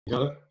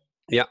Got it?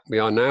 Yeah, we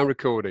are now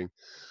recording.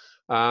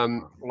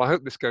 Well, I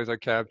hope this goes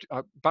okay.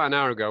 About an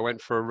hour ago, I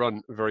went for a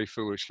run very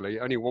foolishly,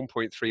 only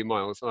 1.3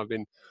 miles, and I've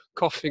been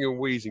coughing and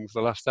wheezing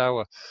for the last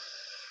hour.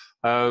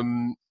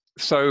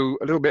 So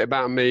a little bit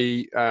about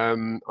me.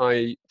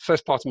 I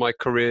first part of my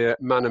career,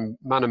 man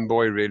and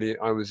boy, really.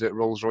 I was at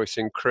Rolls-Royce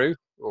in Crewe,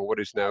 or what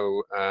is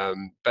now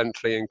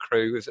Bentley in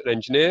Crewe, as an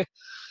engineer.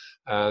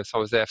 So I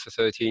was there for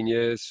 13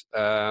 years.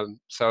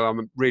 So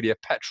I'm really a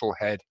petrol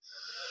head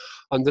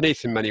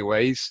underneath in many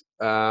ways,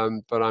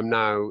 but I'm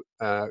now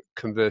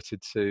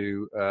converted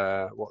to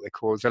what they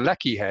call as a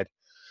lecky head,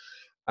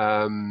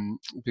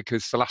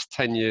 because the last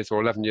 10 years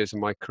or 11 years of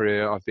my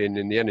career I've been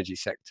in the energy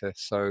sector.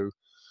 So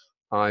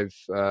I've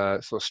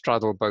sort of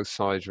straddled both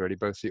sides, really,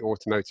 both the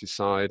automotive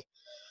side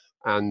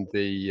and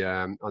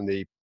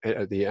the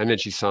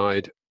energy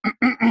side.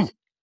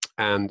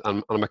 And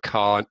I'm a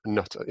car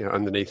nut,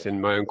 underneath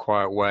in my own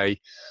quiet way.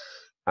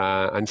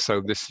 And so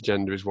this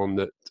agenda is one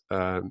that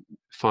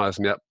fires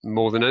me up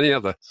more than any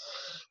other.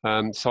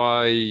 So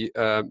I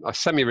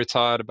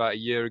semi-retired about a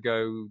year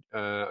ago.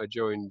 I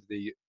joined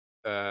the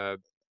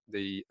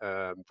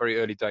very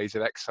early days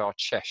of XR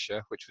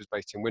Cheshire, which was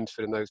based in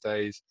Winford in those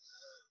days.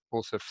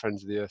 Also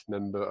Friends of the Earth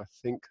member, I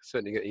think.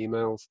 Certainly get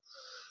emails.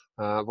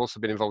 I've also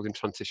been involved in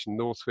Transition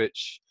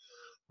Northwich.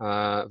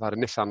 I've had a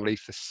Nissan Leaf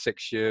for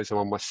 6 years. I'm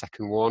on my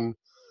second one.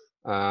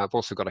 I've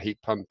also got a heat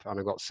pump, and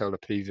I've got solar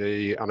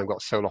PV, and I've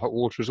got solar hot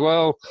water as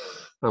well.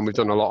 And we've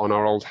done a lot on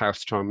our old house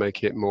to try and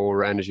make it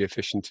more energy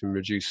efficient and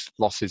reduce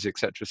losses,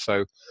 etc.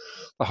 So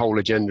the whole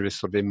agenda is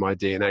sort of in my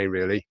DNA,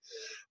 really.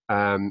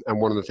 And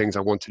one of the things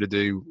I wanted to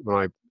do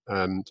when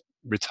I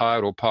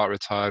retired or part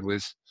retired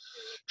was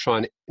try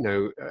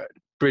and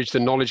bridge the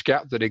knowledge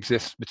gap that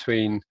exists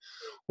between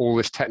all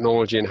this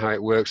technology and how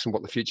it works and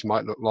what the future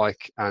might look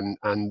like, and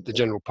the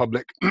general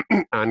public,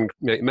 and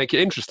make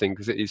it interesting,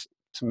 because it is,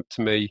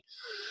 to me,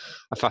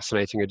 a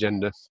fascinating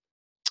agenda,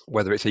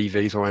 whether it's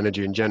EVs or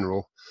energy in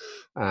general.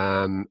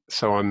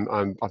 So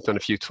I've done a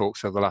few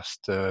talks over the last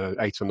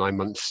 8 or 9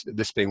 months,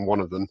 this being one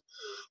of them.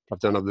 I've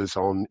done others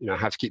on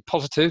how to keep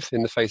positive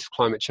in the face of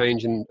climate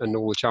change and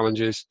all the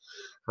challenges,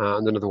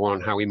 and another one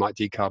on how we might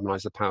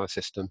decarbonise the power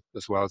system,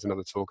 as well as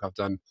another talk I've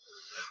done.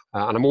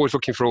 And I'm always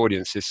looking for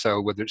audiences,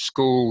 so whether it's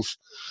schools,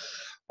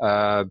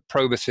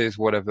 probuses,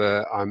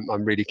 whatever,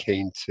 I'm really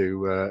keen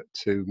to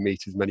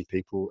meet as many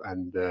people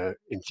and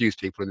infuse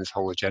people in this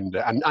whole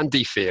agenda, and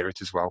de-fear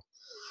it as well.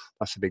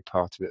 That's a big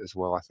part of it as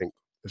well, I think,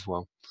 as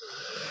well.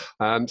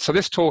 So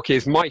this talk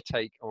is my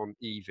take on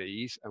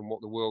EVs and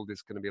what the world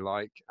is going to be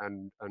like,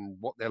 and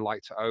what they're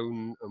like to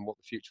own, and what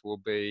the future will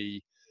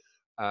be.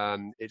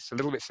 It's a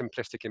little bit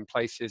simplistic in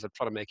places. I've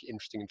tried to make it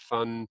interesting and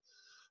fun.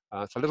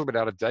 It's a little bit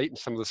out of date in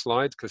some of the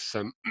slides, because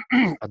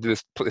I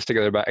put this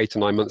together about 8 or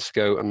 9 months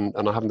ago, and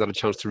I haven't had a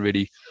chance to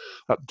really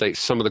update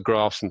some of the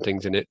graphs and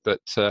things in it. But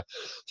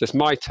just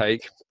my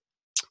take.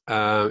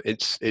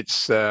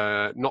 It's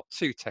not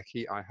too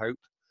techy, I hope.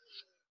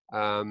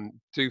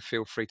 Do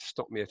feel free to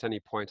stop me at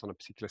any point on a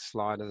particular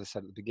slide, as I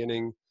said at the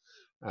beginning.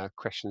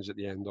 Questions at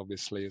the end,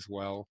 obviously, as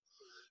well.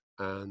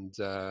 And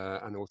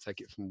we'll take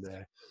it from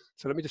there.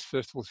 So let me just,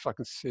 first of all, if I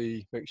can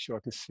make sure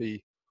I can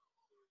see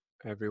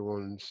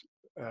everyone's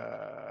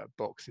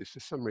boxes. For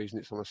some reason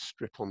it's on a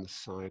strip on the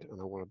side, and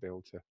I want to be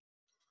able to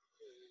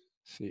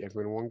see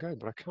everyone in one go,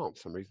 but I can't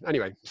for some reason.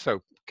 Anyway, so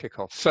kick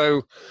off.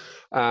 So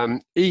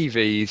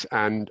EVs,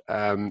 and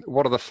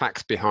what are the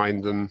facts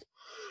behind them,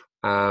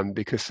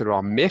 because there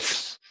are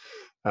myths.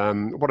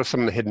 What are some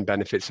of the hidden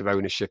benefits of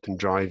ownership and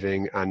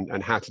driving,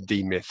 and how to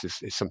demyth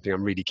is something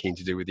I'm really keen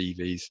to do with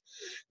EVs,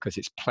 because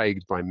it's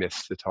plagued by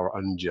myths that are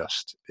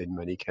unjust in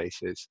many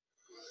cases.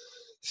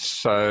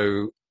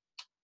 So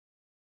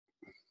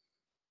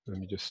let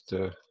me just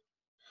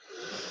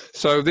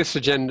so this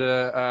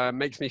agenda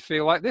makes me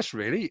feel like this,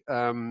 really,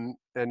 and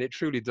it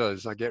truly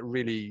does. I get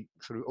really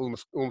sort of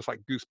almost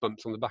like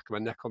goosebumps on the back of my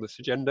neck on this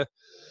agenda,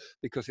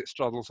 because it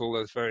straddles all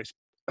those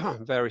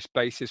various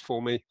bases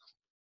for me.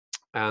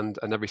 And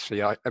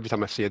obviously, every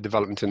time I see a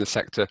development in the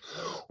sector,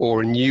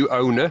 or a new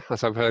owner,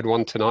 as I've heard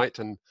one tonight,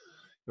 and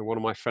one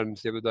of my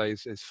friends the other day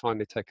is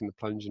finally taken the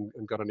plunge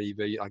and got an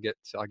EV, I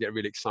get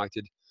really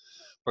excited,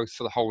 both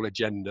for the whole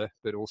agenda,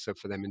 but also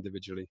for them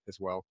individually as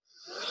well,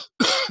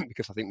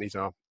 because I think these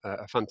are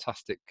a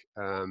fantastic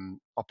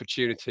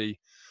opportunity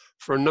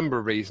for a number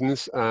of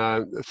reasons.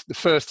 The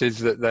first is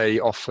that they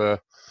offer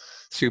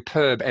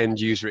superb end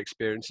user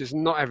experiences.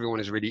 Not everyone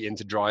is really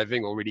into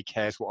driving or really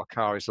cares what a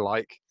car is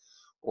like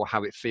or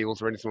how it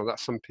feels or anything like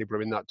that. Some people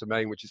are in that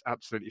domain, which is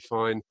absolutely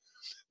fine.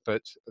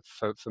 But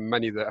for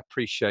many that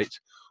appreciate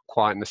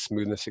quietness,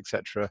 smoothness,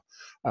 etc.,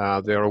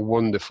 they're a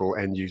wonderful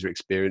end user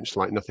experience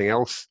like nothing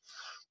else.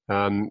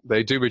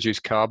 They do reduce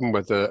carbon,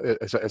 whether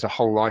as a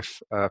whole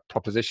life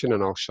proposition,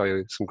 and I'll show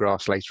you some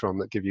graphs later on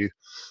that give you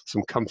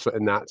some comfort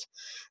in that.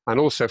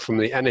 And also from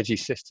the energy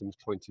systems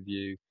point of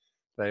view,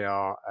 they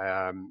are,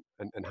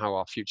 and how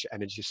our future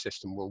energy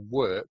system will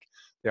work,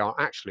 they are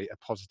actually a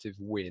positive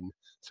win.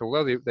 So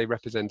although they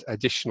represent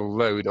additional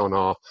load on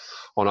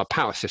our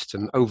power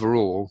system,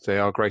 overall they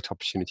are a great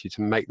opportunity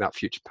to make that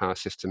future power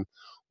system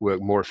work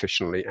more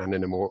efficiently and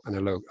in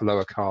a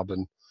lower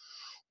carbon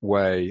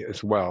way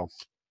as well.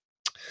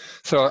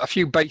 So a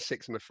few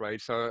basics, I'm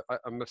afraid. So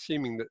I'm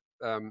assuming that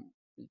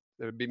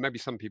there would be maybe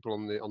some people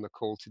on the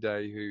call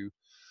today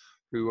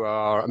who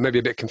are maybe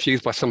a bit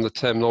confused by some of the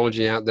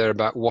terminology out there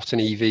about what an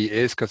EV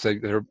is, because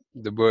the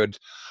word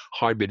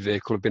hybrid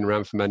vehicle have been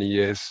around for many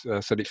years,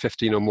 certainly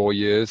 15 or more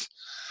years.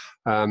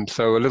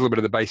 So a little bit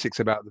of the basics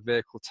about the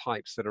vehicle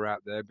types that are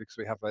out there, because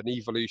we have an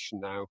evolution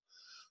now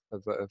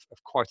of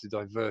quite a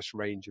diverse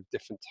range of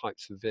different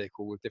types of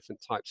vehicle with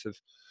different types of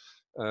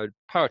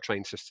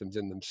powertrain systems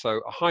in them.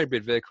 So a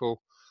hybrid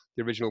vehicle,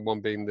 the original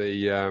one being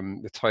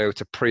the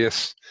Toyota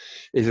Prius,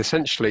 is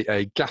essentially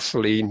a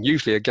gasoline,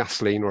 usually a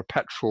gasoline or a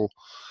petrol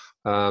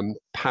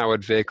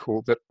powered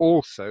vehicle that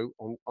also,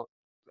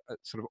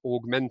 sort of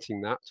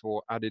augmenting that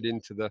or added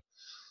into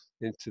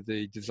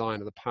the design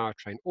of the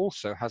powertrain,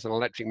 also has an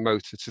electric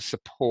motor to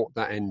support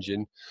that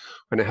engine,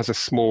 and it has a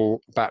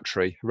small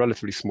battery, a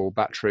relatively small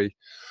battery.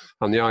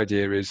 And the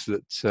idea is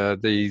that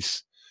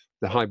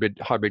the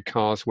hybrid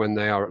cars, when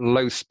they are at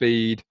low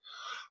speed,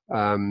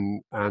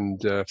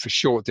 and for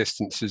short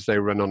distances, they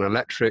run on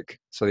electric.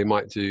 So they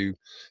might do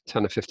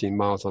 10 or 15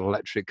 miles on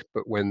electric,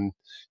 but when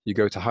you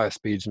go to higher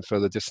speeds and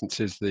further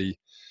distances,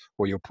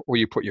 or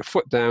you put your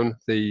foot down,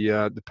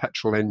 the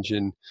petrol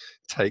engine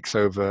takes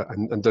over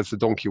and does the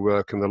donkey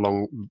work and the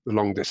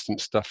long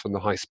distance stuff and the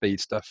high speed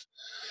stuff.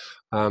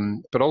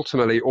 But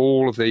ultimately,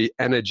 all of the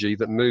energy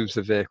that moves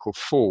the vehicle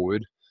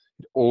forward,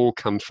 it all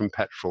comes from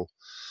petrol.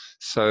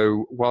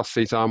 So whilst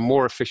these are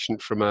more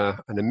efficient from an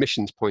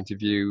emissions point of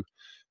view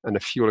and a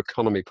fuel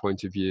economy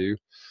point of view,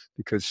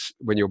 because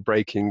when you're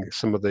braking,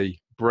 some of the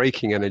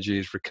braking energy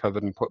is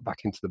recovered and put back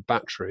into the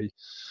battery,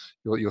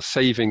 you're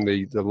saving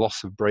the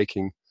loss of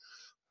braking,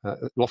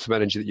 loss of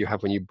energy that you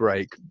have when you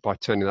brake by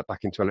turning that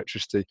back into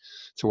electricity.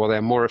 So while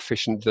they're more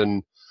efficient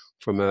than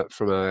from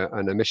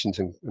an emissions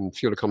and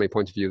fuel economy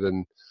point of view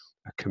than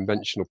a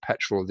conventional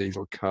petrol or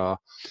diesel car,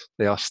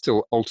 they are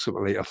still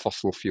ultimately a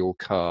fossil fuel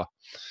car.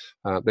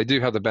 They do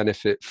have the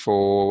benefit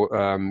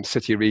for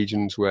city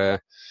regions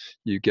where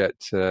you get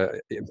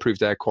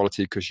improved air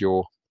quality because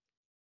you're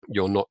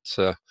not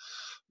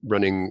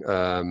running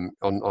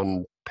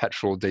on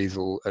petrol,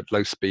 diesel at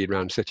low speed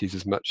around cities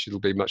as much. It'll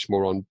be much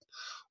more on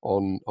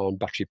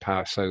battery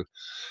power. So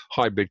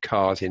hybrid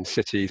cars in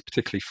cities,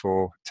 particularly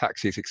for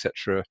taxis,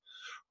 etc.,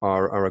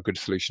 are a good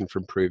solution for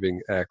improving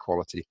air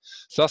quality.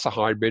 So that's a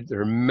hybrid. There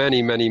are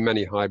many, many,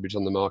 many hybrids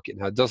on the market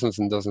now, dozens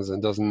and dozens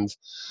and dozens,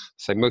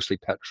 so mostly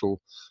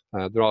petrol.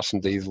 There are some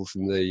diesels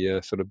in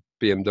the sort of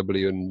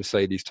BMW and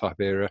Mercedes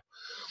type era,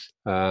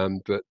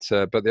 but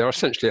they are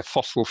essentially a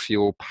fossil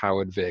fuel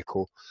powered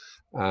vehicle,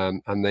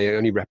 and they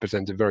only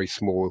represent a very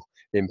small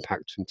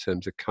impact in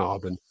terms of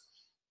carbon.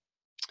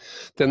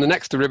 Then the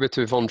next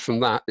derivative on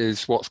from that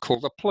is what's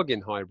called a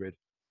plug-in hybrid.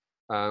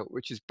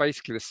 Which is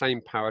basically the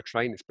same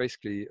powertrain. It's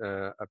basically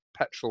a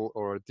petrol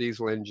or a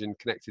diesel engine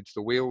connected to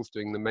the wheels,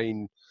 doing the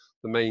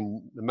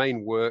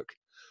main work,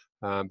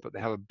 but they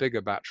have a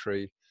bigger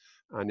battery.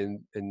 And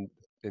in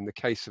the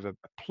case of a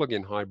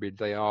plug-in hybrid,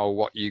 they are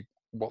what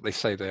they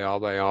say they are.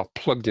 They are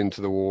plugged into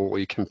the wall, or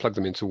you can plug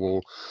them into the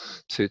wall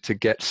to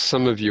get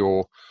some of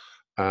your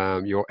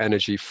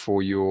energy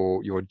for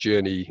your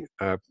journey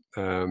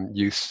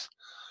use.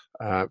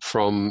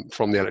 From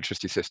the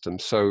electricity system.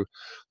 So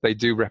they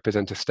do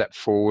represent a step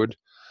forward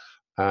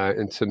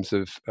in terms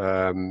of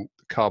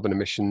carbon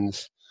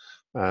emissions.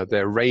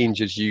 Their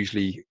range is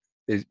usually,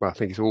 well, I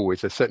think it's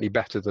always, they're certainly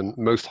better than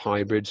most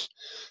hybrids,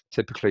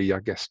 typically, I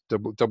guess,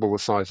 double the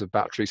size of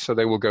batteries. So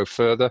they will go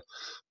further,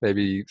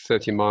 maybe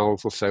 30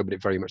 miles or so, but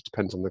it very much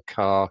depends on the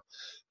car.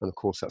 And of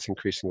course, that's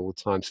increasing all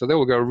the time. So they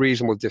will go a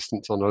reasonable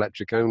distance on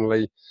electric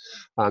only,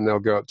 and they'll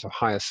go up to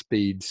higher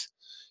speeds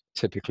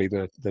typically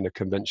than a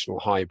conventional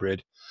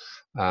hybrid,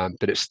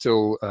 but it's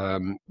still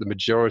the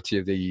majority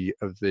of the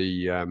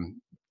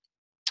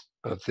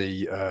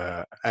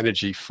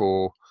energy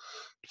for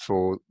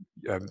the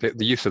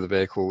use of the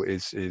vehicle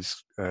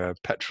is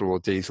petrol or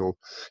diesel,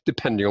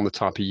 depending on the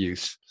type of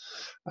use,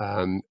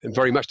 and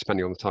very much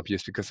depending on the type of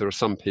use, because there are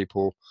some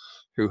people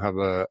who have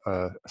a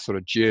sort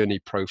of journey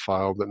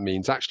profile that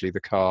means actually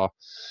the car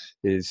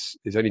is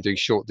only doing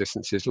short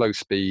distances, low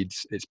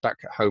speeds. It's back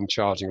at home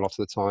charging a lot of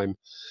the time.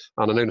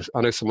 And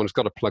I know someone who's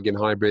got a plug-in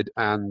hybrid,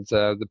 and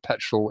the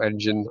petrol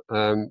engine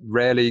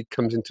rarely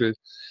comes to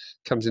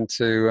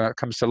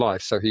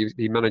life. So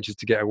he manages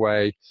to get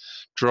away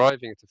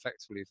driving it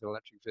effectively as an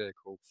electric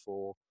vehicle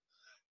for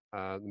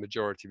the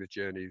majority of his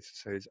journeys.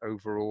 So his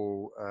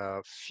overall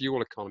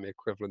fuel economy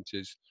equivalent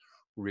is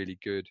really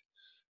good,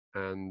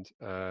 and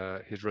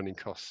his running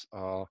costs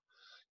are,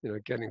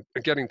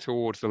 getting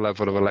towards the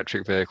level of an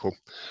electric vehicle.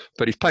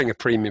 But he's paying a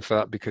premium for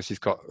that because he's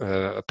got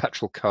a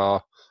petrol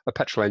car, a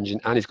petrol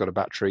engine, and he's got a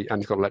battery, and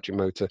he's got an electric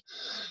motor.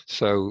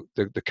 So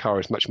the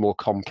car is much more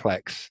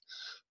complex.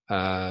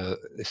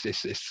 It's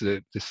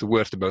the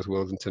worst of both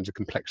worlds in terms of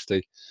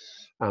complexity.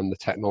 and the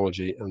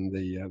technology and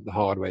the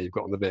hardware you've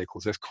got on the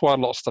vehicles. There's quite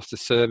a lot of stuff to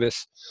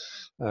service,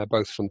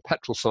 both from the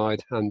petrol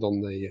side and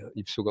on the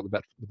you've still got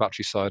the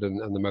battery side and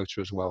the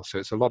motor as well. So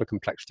it's a lot of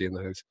complexity in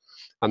those,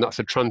 and that's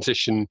a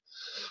transition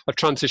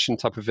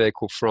type of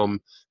vehicle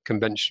from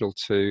conventional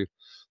to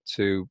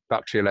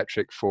battery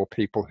electric for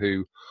people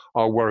who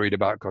are worried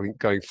about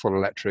going full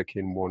electric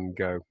in one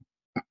go.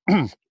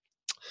 And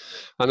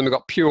then we've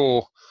got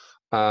pure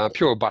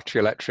battery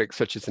electric,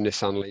 such as the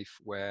Nissan Leaf,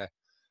 where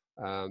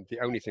the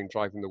only thing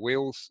driving the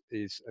wheels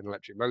is an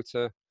electric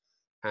motor,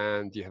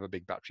 and you have a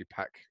big battery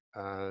pack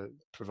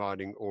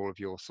providing all of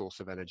your source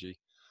of energy.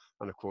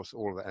 And of course,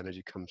 all of that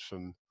energy comes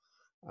from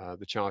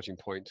the charging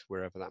point,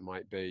 wherever that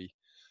might be.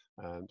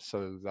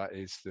 So that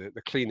is the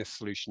cleanest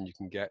solution you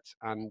can get,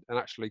 and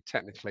actually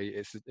technically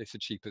it's the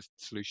cheapest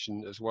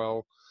solution as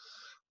well.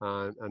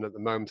 And at the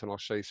moment, and I'll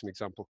show you some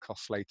example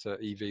costs later,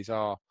 EVs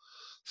are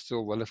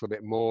still a little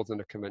bit more than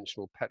a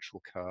conventional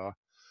petrol car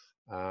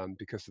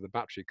because of the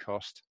battery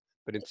cost.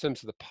 But in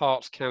terms of the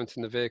parts count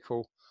in the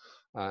vehicle,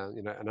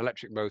 you know, an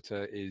electric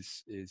motor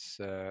is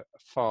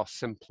far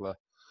simpler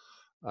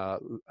a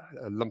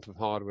lump of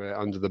hardware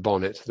under the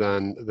bonnet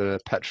than the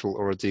petrol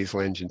or a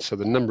diesel engine. So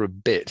the number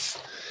of bits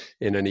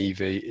in an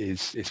EV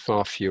is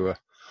far fewer,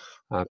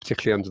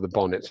 particularly under the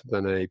bonnet,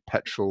 than a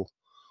petrol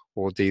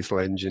or diesel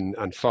engine,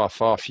 and far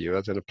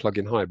fewer than a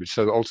plug-in hybrid.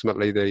 So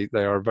ultimately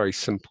they are a very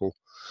simple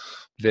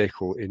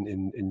vehicle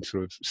in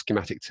sort of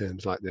schematic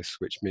terms like this,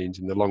 which means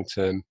in the long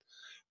term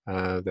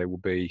they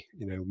will be,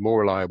 you know,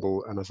 more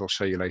reliable, and as I'll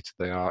show you later,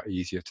 they are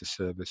easier to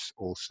service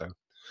also.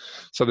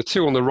 So the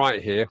two on the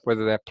right here,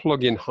 whether they're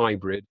plug-in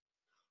hybrid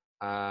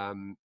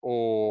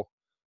or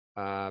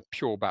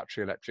pure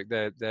battery electric,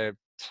 they're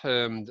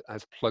termed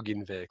as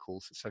plug-in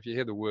vehicles. So if you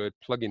hear the word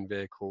plug-in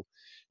vehicle,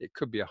 it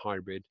could be a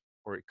hybrid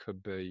or it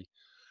could be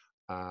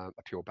a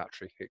pure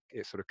battery.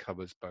 It sort of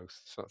covers both.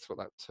 So that's what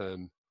that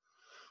term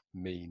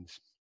means.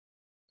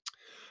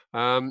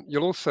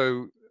 You'll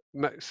also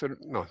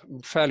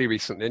fairly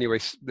recently anyway,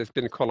 there's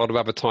been quite a lot of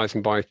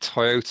advertising by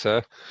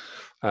Toyota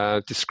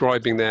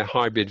describing their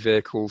hybrid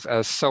vehicles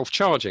as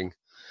self-charging,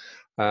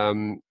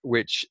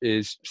 which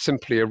is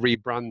simply a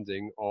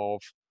rebranding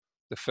of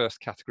the first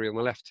category on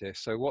the left here.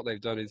 So what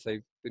they've done is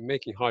they've been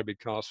making hybrid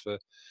cars for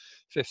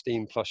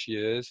 15 plus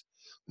years,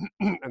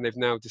 and they've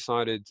now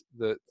decided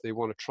that they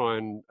want to try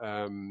and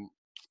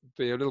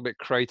be a little bit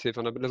creative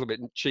and a little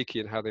bit cheeky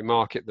in how they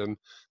market them,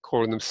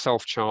 calling them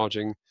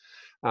self-charging.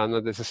 And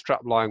then there's a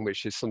strap line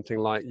which is something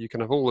like, you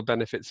can have all the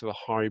benefits of a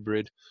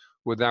hybrid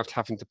without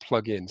having to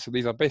plug in. So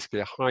these are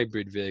basically a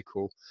hybrid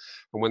vehicle,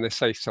 and when they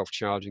say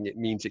self-charging, it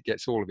means it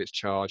gets all of its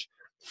charge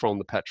from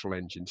the petrol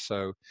engine.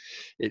 So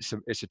it's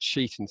a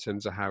cheat in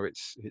terms of how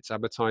it's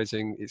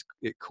advertising.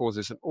 It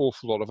causes an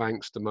awful lot of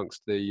angst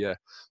amongst the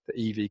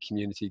EV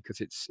community,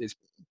 because it's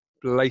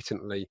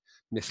blatantly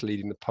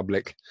misleading the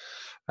public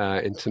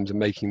in terms of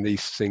making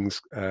these things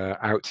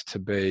out to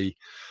be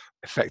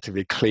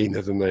effectively cleaner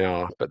than they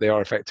are, but they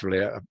are effectively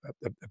a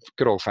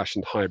good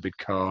old-fashioned hybrid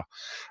car,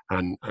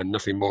 and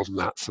nothing more than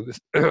that. So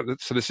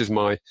this is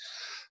my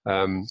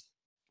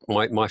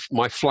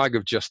my flag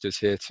of justice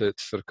here to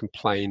sort of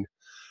complain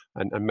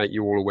and make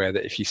you all aware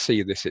that if you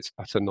see this, it's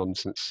utter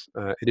nonsense.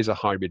 It is a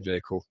hybrid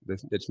vehicle.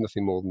 It's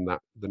nothing more than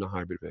that, than a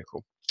hybrid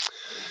vehicle.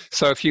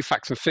 So a few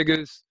facts and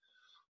figures.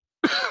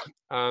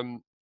 There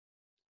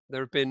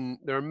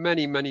are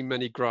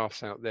many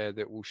graphs out there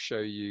that will show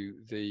you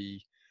the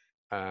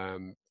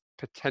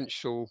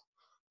potential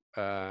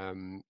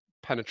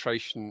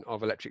penetration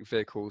of electric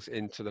vehicles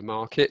into the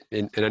market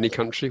in any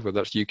country, whether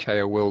that's UK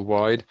or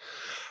worldwide.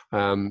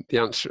 The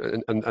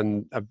answer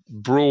and a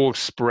broad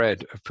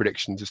spread of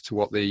predictions as to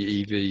what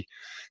the EV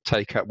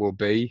take-up will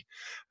be,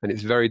 and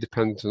it's very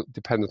dependent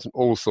on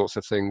all sorts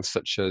of things,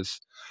 such as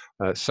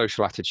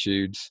social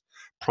attitudes,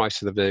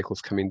 price of the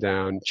vehicles coming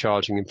down,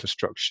 charging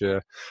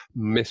infrastructure,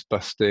 myth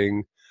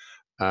busting,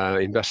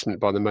 investment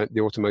by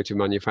the automotive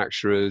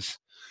manufacturers,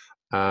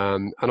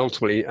 and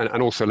ultimately,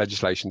 and also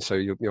legislation. So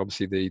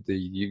obviously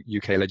the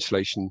UK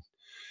legislation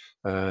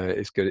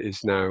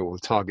is now, or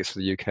the targets for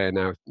the UK are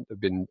now have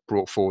been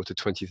brought forward to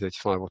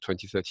 2035 or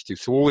 2032.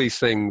 So all these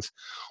things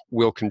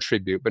will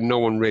contribute, but no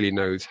one really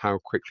knows how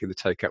quickly the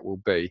take-up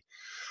will be.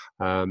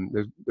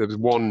 There was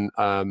one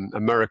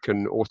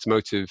American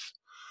automotive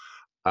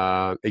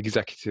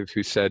executive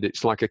who said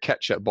it's like a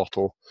ketchup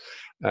bottle.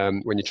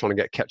 When you're trying to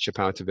get ketchup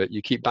out of it,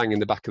 you keep banging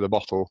the back of the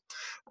bottle,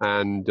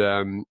 and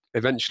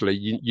eventually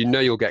you know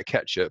you'll get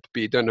ketchup,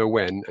 but you don't know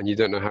when, and you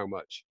don't know how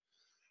much.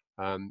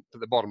 But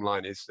the bottom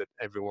line is that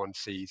everyone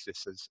sees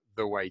this as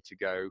the way to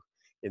go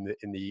in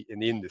the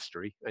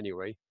industry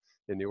anyway.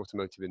 In the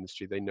automotive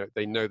industry, they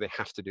know they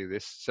have to do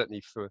this.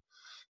 Certainly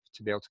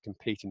to be able to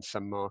compete in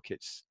some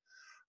markets,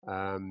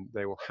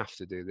 they will have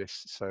to do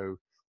this. So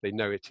they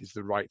know it is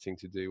the right thing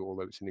to do,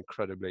 although it's an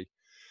incredibly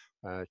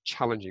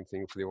challenging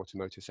thing for the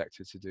automotive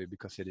sector to do,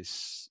 because it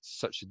is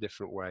such a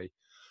different way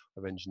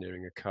of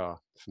engineering a car.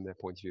 From their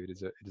point of view, it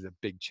is a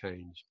big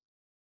change.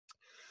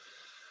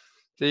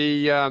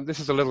 This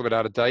is a little bit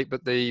out of date,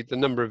 but the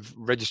number of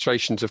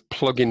registrations of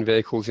plug-in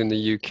vehicles in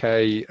the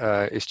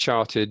UK is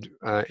charted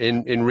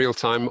in real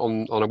time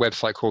on a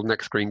website called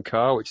Next Green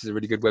Car, which is a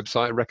really good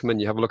website. I recommend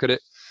you have a look at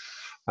it.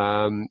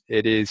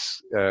 It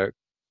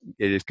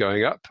is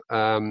going up.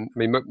 I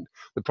mean,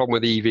 the problem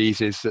with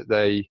EVs is that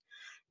they,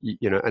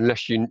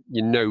 unless you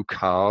know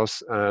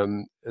cars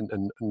and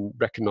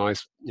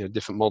recognise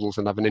different models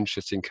and have an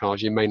interest in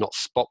cars, you may not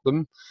spot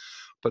them.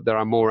 But there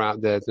are more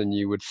out there than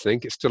you would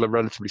think. It's still a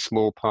relatively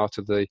small part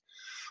of the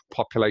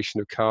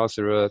population of cars.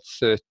 There are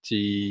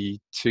 32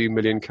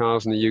 million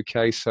cars in the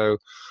UK, so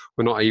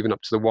we're not even up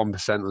to the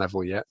 1%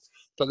 level yet.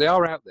 But they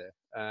are out there.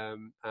 I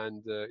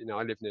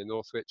live near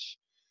Northwich,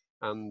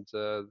 and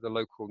the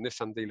local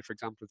Nissan dealer, for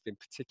example, has been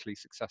particularly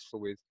successful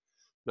with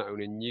not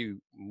only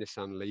new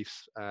Nissan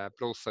Leafs, but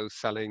also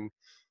trading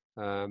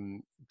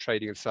and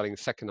selling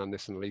second-hand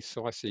Nissan Leafs.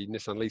 So I see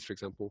Nissan Leafs, for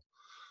example,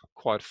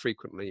 quite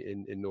frequently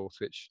in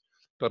Northwich.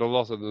 But a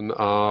lot of them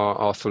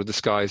are sort of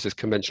disguised as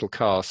conventional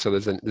cars. So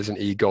there's an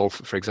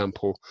e-Golf, for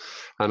example,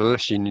 and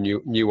unless you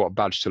knew what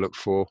badge to look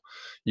for,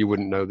 you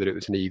wouldn't know that it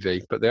was an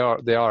EV. But they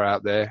are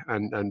out there,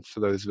 and for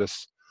those of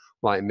us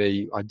like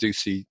me, I do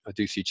see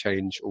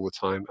change all the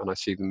time, and I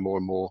see them more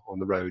and more on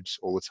the roads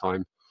all the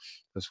time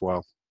as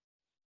well.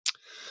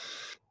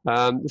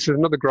 This is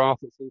another graph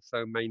that's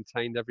also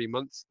maintained every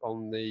month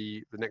on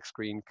the Next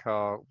Green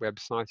Car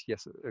website.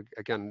 Yes,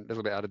 again, a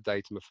little bit out of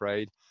date, I'm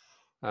afraid.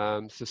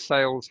 So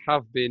sales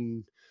have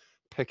been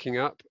picking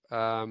up.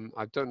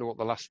 I don't know what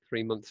the last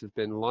 3 months have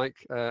been like.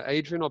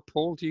 Adrian or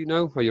Paul, do you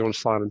know? Oh, you're on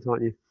silent,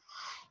 aren't you?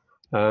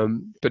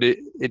 But it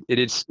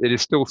is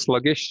still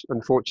sluggish,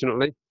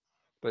 unfortunately.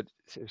 But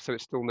so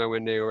it's still nowhere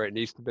near where it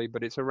needs to be.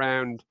 But it's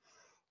around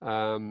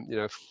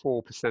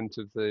 4%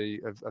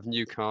 of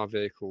new car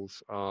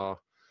vehicles are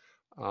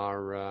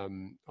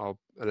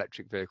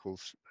electric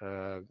vehicles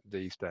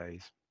these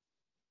days.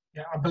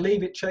 Yeah, I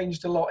believe it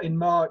changed a lot in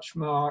March,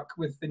 Mark,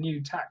 with the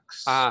new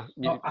tax. I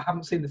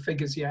haven't seen the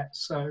figures yet,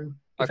 so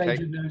if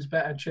Adrian knows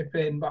better, chip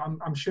in. But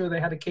I'm sure they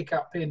had a kick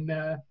up in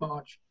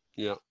March.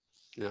 Yeah.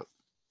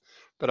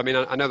 But I mean,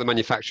 I know the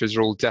manufacturers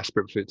are all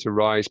desperate for it to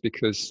rise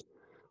because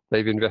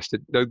they've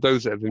invested.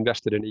 Those that have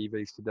invested in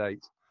EVs to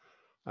date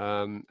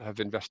have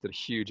invested a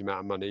huge amount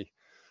of money,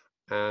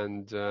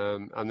 and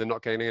they're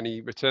not getting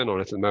any return on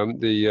it at the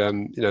moment.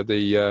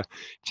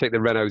 Take the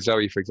Renault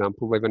Zoe, for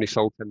example. They've only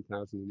sold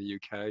 10,000 in the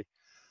UK.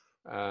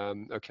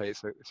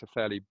 It's a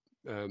fairly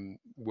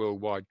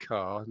worldwide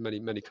car.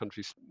 Many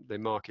countries they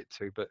market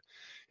to, but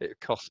it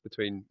costs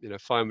between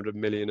 500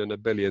 million and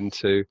 $1 billion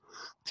to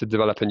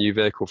develop a new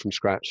vehicle from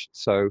scratch.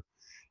 So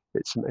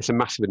it's a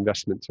massive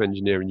investment to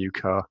engineer a new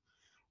car,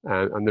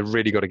 and they've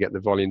really got to get the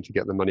volume to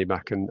get the money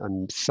back.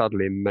 And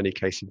sadly, in many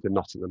cases, they're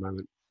not at the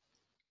moment.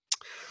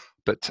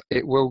 But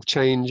it will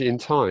change in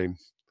time.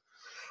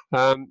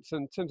 So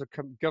in terms of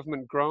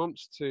government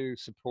grants to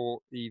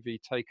support EV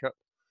take-up,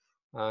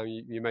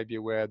 you may be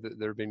aware that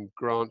there have been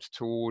grants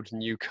towards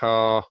new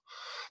car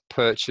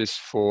purchase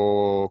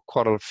for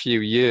quite a few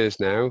years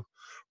now,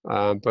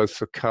 both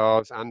for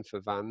cars and for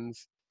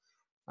vans.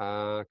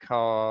 The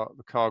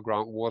car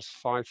grant was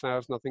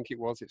 5,000, I think it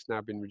was. It's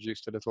now been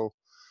reduced a little.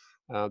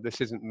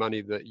 This isn't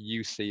money that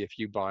you see if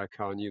you buy a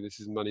car new. This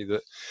is money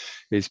that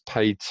is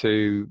paid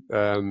to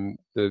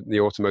the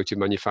automotive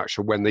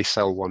manufacturer when they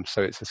sell one.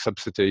 So it's a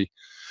subsidy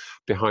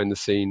behind the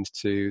scenes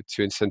to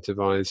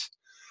incentivize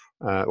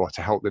or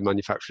to help the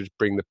manufacturers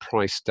bring the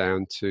price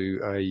down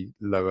to a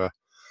lower,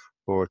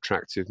 more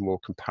attractive, more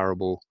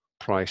comparable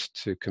price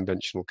to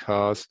conventional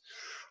cars.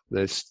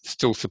 There's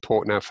still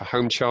support now for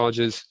home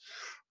chargers,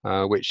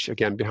 which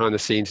again behind the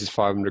scenes is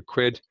 500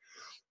 quid.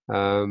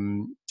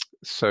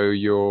 So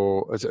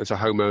as a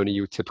homeowner,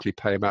 you would typically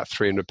pay about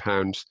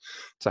 £300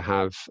 to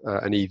have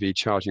an EV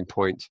charging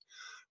point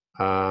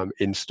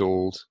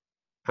installed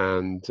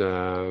and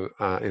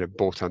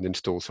bought and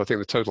installed. So I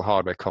think the total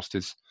hardware cost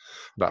is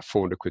about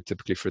 400 quid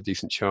typically for a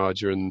decent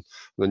charger, and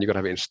then you've got to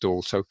have it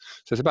installed. So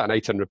it's about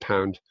an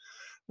 £800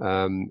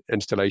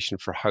 installation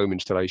for home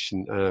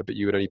installation, but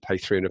you would only pay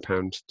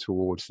 £300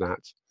 towards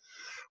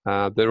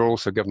that. There are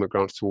also government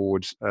grants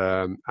towards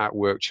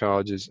at-work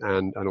charges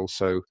and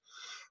also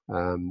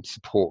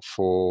support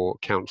for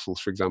councils,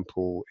 for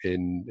example,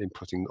 in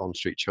putting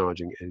on-street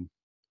charging in.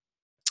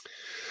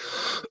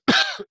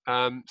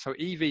 So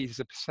EVs as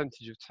a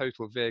percentage of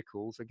total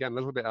vehicles, again, a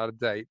little bit out of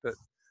date, but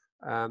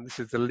this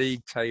is the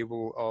league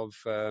table of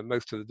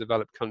most of the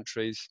developed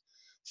countries,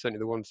 certainly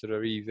the ones that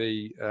are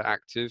EV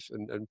active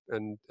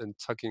and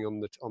tugging on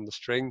the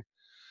string.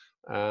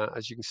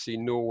 As you can see,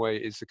 Norway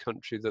is the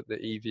country that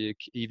the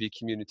EV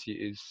community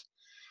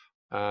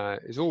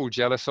is all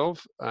jealous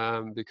of,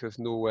 because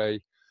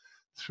Norway,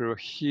 through a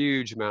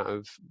huge amount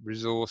of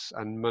resource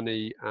and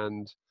money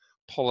and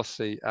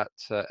policy at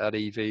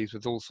EVs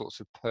with all sorts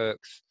of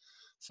perks,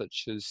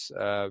 such as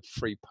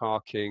free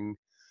parking,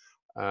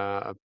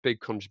 a big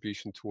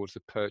contribution towards the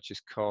purchase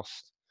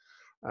cost.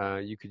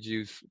 You could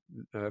use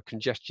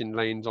congestion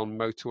lanes on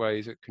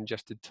motorways at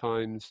congested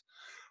times.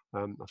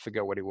 I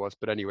forget what it was,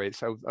 but anyway,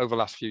 so over the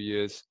last few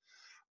years,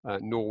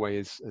 Norway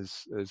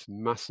has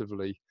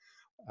massively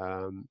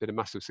been a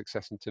massive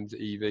success in terms of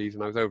EVs.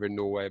 And I was over in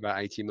Norway about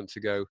 18 months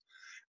ago,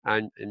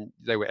 and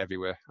they were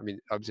everywhere. I mean,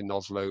 I was in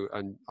Oslo,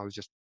 and I was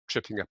just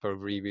tripping up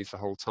over EVs the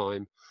whole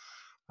time.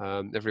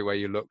 Everywhere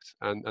you looked,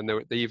 and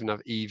they even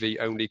have EV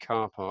only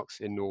car parks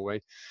in Norway,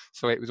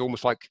 so it was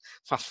almost like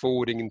fast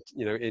forwarding,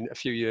 in a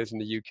few years in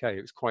the UK.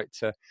 It was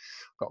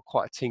got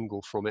quite a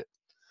tingle from it.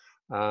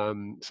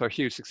 So a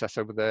huge success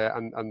over there,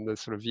 and the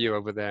sort of view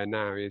over there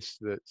now is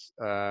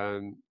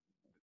that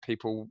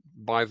people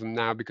buy them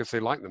now because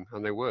they like them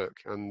and they work,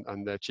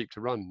 and they're cheap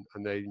to run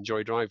and they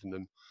enjoy driving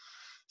them.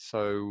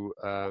 So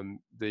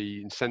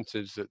the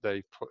incentives that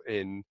they put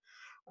in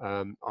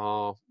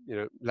are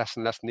less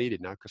and less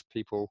needed now, because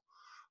people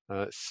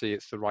see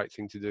it's the right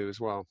thing to do as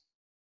well.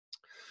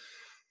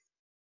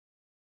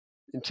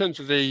 In terms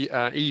of the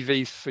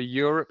EVs for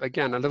Europe,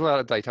 again, a little out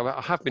of date. I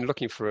have been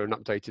looking for an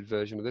updated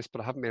version of this, but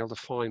I haven't been able to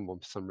find one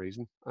for some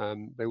reason.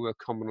 They were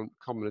common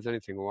as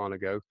anything a while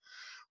ago,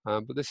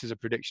 but this is a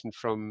prediction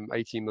from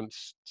 18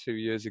 months, 2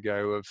 years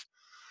ago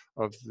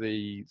of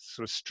the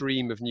sort of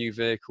stream of new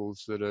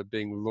vehicles that are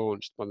being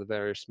launched by the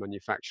various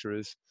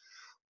manufacturers.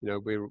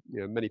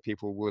 Many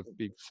people will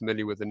be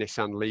familiar with the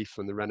Nissan Leaf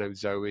and the Renault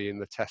Zoe and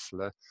the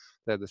Tesla.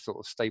 They're the sort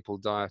of staple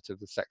diet of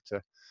the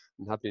sector,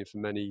 and have been for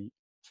many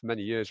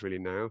years really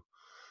now.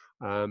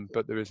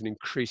 But there is an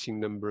increasing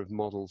number of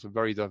models, a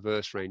very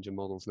diverse range of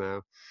models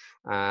now,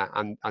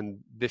 and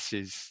this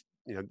is,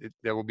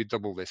 there will be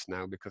double this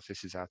now, because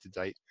this is out of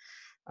date.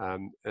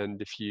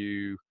 And if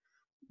you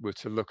were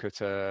to look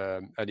at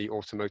any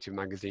automotive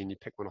magazine, you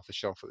pick one off the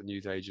shelf at the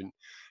newsagent,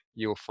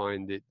 you'll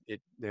find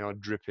they are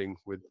dripping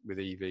with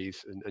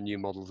EVs and new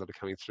models that are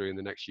coming through in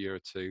the next year or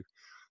two,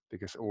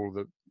 because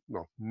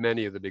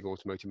many of the big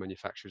automotive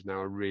manufacturers now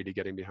are really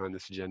getting behind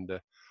this agenda.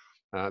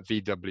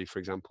 VW, for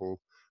example,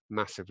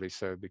 massively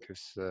so,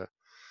 because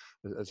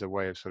as a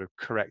way of sort of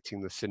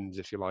correcting the sins,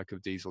 if you like,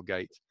 of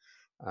Dieselgate,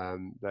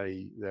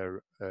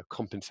 they're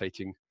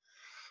compensating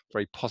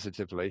very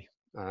positively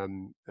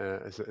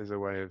as a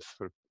way of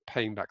sort of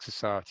paying back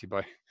society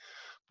by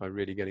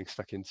really getting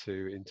stuck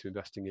into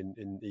investing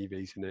in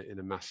EVs in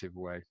a massive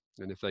way.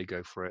 And if they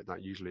go for it,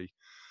 that usually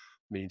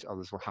means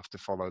others will have to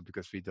follow,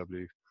 because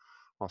VW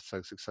are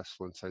so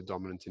successful and so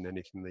dominant in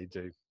anything they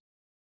do.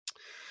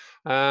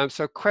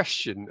 So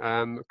question,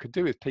 could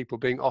do with people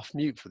being off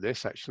mute for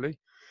this, actually.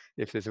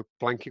 If there's a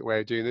blanket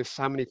way of doing this,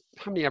 how many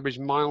average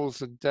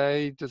miles a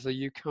day does a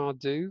new car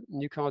do,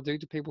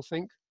 do people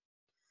think?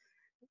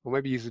 Or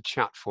maybe use the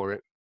chat for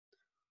it.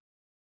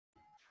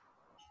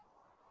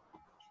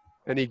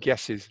 Any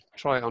guesses?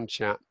 Try it on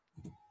chat.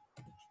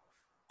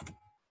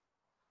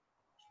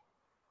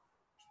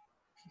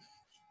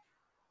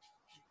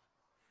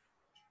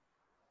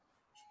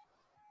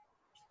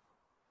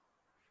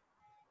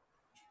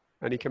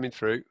 Any coming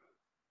through?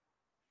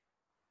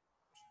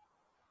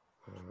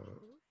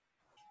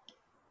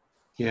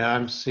 Yeah,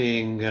 I'm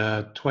seeing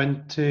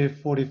 20,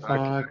 45,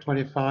 okay.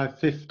 25,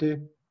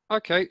 50.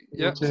 Okay,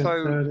 yeah.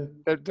 So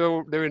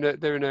they're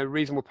in a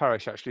reasonable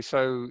parish, actually.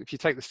 So if you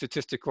take the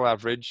statistical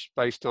average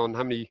based on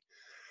how many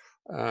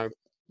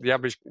the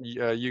average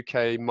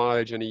UK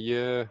mileage in a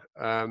year,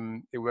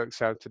 it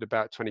works out at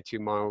about 22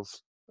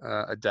 miles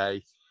a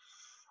day,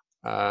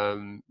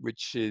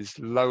 which is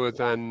lower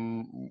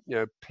than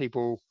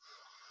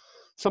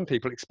some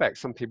people expect.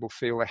 Some people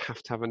feel they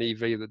have to have an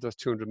EV that does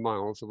 200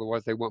 miles,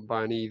 otherwise they won't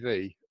buy an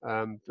EV.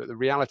 But the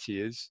reality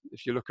is,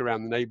 if you look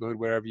around the neighbourhood,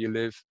 wherever you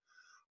live,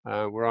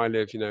 where I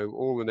live,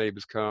 all the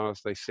neighbours'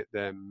 cars, they sit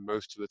there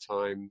most of the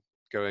time,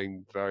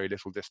 going very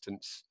little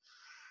distance.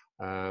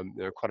 Quite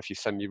a few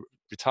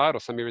semi-retired or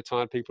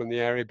semi-retired people in the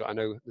area, but I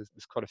know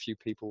there's quite a few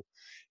people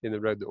in the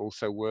road that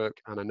also work,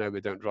 and I know they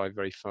don't drive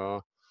very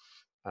far.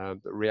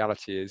 But the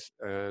reality is,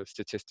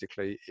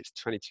 statistically, it's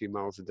 22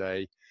 miles a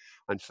day,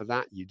 and for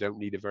that, you don't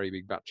need a very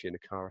big battery in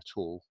a car at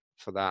all.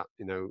 For that,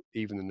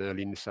 even an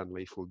early Nissan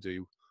Leaf will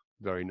do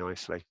very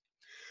nicely.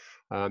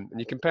 And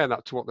you compare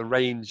that to what the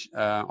range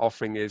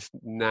offering is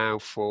now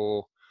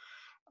for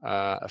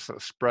a sort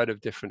of spread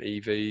of different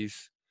EVs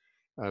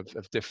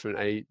of different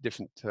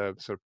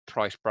sort of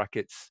price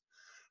brackets.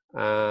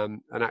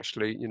 And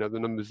actually, the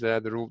numbers there,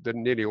 they're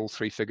nearly all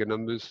three-figure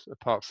numbers,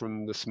 apart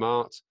from the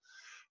Smart.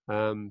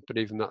 But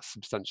even that's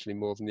substantially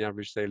more than the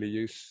average daily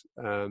use.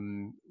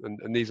 And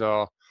these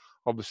are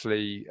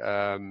obviously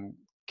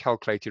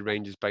calculated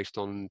ranges based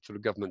on sort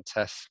of government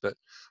tests, but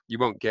you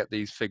won't get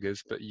these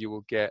figures, but you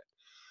will get,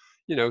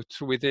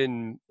 to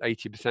within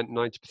 80%,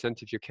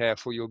 90%, if you're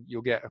careful,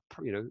 you'll get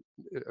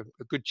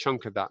a good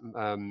chunk of that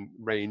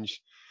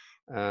range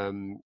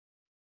in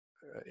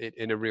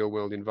a real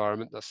world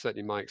environment. That's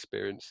certainly my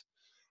experience.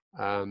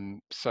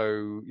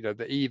 So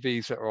the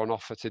EVs that are on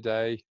offer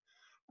today,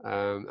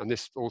 and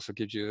this also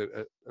gives you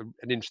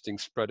an interesting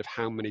spread of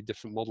how many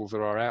different models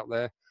there are out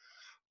there.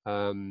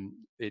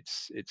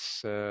 It's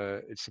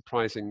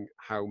surprising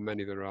how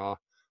many there are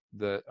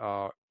that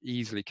are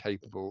easily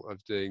capable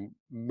of doing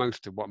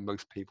most of what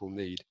most people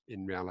need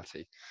in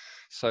reality.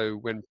 So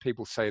when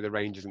people say the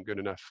range isn't good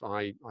enough,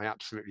 I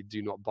absolutely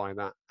do not buy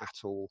that at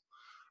all.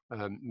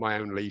 My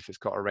own Leaf has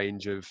got a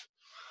range of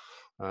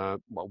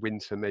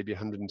winter maybe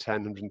 110,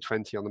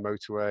 120 on the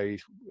motorway,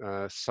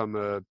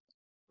 summer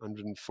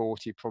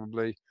 140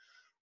 probably.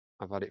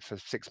 I've had it for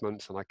 6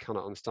 months and I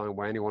cannot understand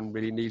why anyone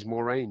really needs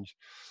more range.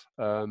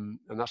 And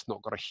that's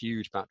not got a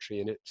huge battery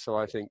in it. So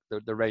I think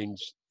the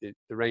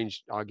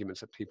range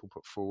arguments that people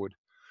put forward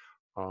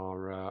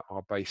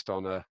are based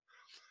on a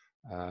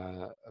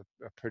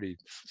pretty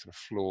sort of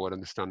flawed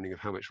understanding of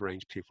how much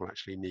range people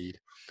actually need.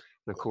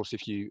 And of course,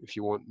 if you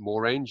want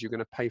more range, you're going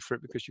to pay for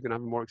it because you're going to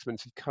have a more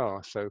expensive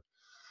car. So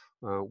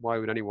why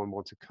would anyone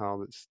want a car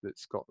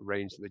that's got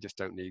range that they just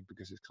don't need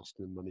because it's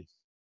costing them money?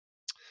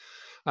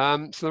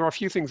 So there are a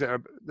few things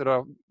that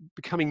are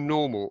becoming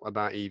normal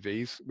about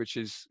EVs, which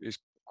is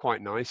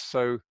quite nice.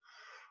 So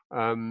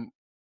from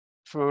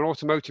an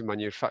automotive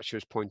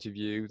manufacturer's point of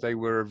view, they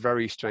were a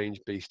very strange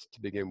beast to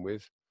begin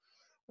with.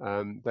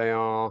 They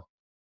are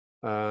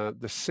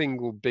the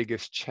single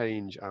biggest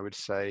change, I would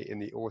say, in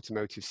the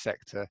automotive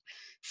sector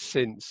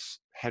since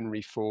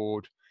Henry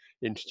Ford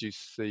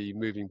introduced the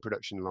moving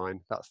production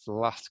line. That's the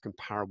last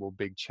comparable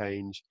big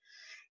change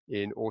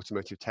in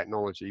automotive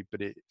technology,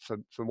 but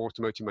from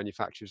automotive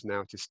manufacturers now,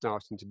 it is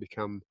starting to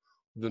become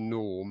the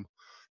norm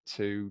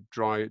to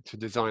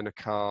design a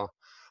car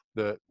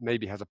that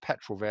maybe has a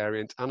petrol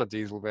variant and a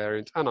diesel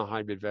variant and a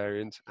hybrid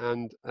variant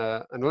and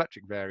an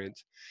electric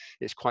variant.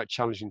 It's quite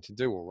challenging to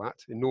do all that,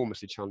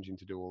 enormously challenging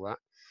to do all that.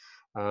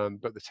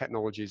 But the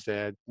technology is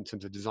there in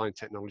terms of design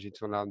technology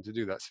to allow them to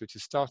do that. So it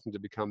is starting to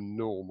become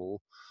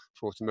normal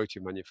for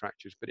automotive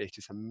manufacturers, but it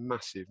is a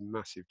massive,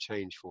 massive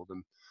change for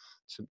them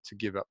to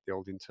give up the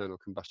old internal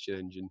combustion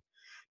engine,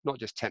 not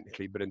just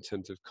technically, but in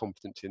terms of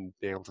confidence in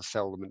being able to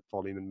sell them at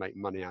volume and make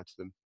money out of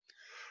them.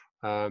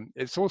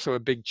 It's also a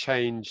big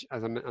change,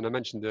 and I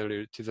mentioned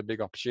earlier, it is a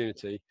big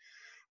opportunity.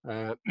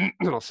 And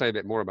I'll say a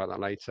bit more about that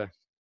later.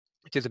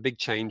 It is a big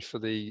change for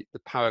the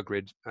power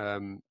grid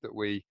that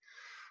we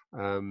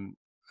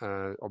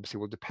obviously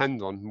will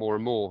depend on more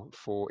and more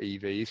for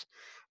EVs.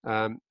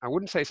 I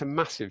wouldn't say it's a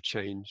massive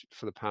change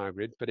for the power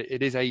grid, but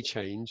it is a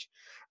change,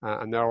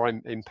 and there are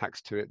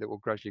impacts to it that will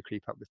gradually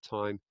creep up with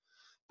time.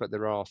 But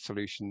there are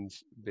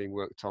solutions being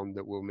worked on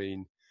that will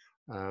mean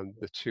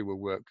the two will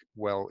work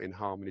well in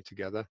harmony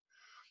together.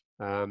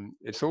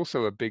 It's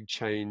also a big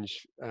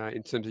change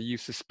in terms of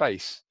use of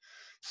space.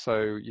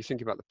 So you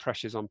think about the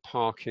pressures on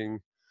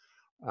parking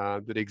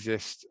that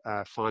exist,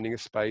 finding a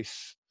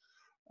space,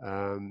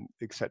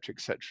 et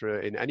cetera,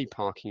 in any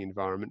parking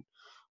environment.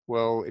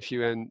 Well, if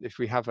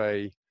we have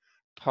a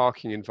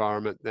parking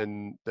environment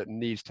then that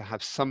needs to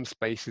have some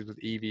spaces with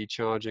EV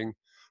charging,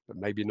 but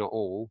maybe not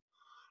all,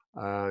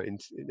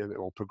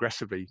 or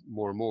progressively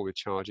more and more with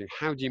charging,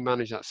 how do you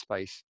manage that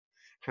space?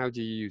 How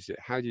do you use it?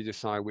 How do you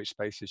decide which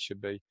spaces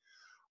should be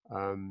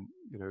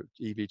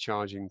EV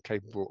charging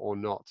capable or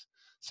not?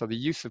 So the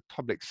use of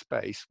public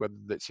space, whether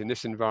it's in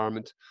this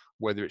environment,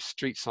 whether it's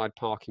street side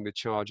parking with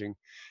charging,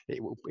 it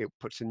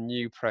puts a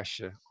new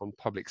pressure on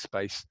public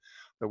space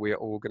that we are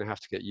all going to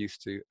have to get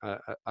used to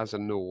as a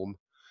norm.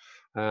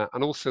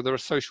 And also there are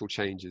social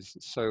changes.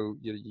 So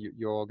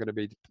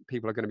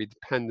people are going to be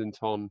dependent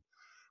on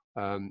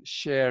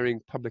sharing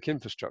public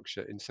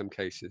infrastructure in some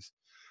cases.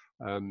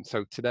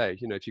 So today,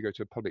 if you go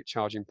to a public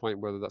charging point,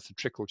 whether that's a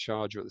trickle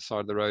charger at the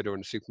side of the road or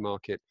in a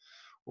supermarket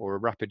or a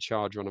rapid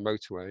charger on a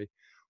motorway,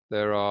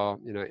 there are,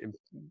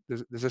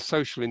 there's a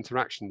social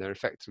interaction there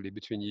effectively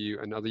between you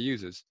and other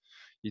users.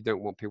 You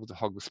don't want people to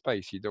hog the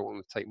space. You don't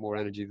want to take more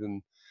energy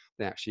than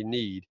they actually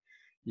need.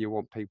 You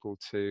want people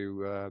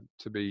to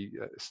be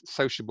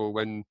sociable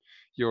when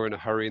you're in a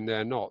hurry and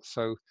they're not.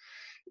 So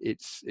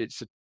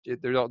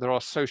there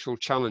are social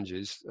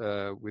challenges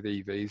with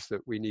EVs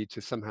that we need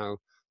to somehow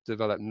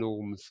develop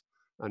norms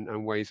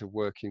and ways of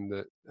working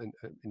that,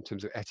 in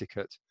terms of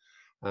etiquette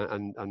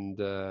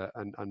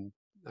and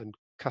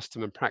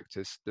custom and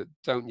practice that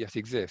don't yet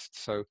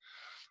exist. So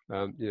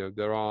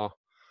there are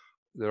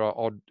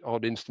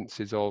odd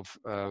instances of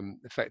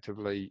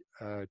effectively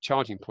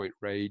charging point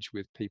rage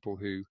with people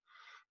who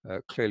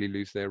clearly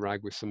lose their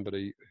rag with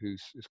somebody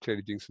who's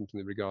clearly doing something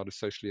they regard as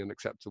socially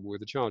unacceptable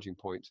with a charging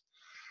point.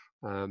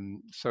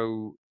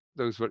 So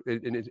those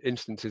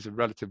instances are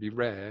relatively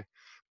rare,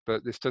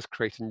 but this does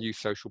create a new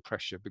social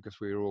pressure because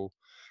we're all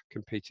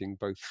competing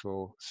both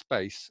for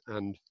space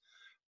and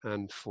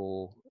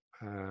for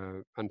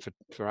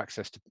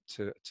access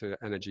to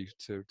energy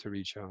to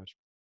recharge.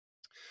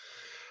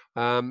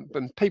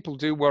 But people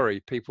do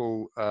worry.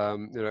 People,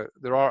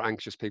 there are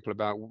anxious people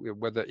about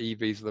whether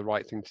EVs are the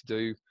right thing to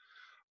do.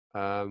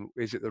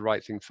 Is it the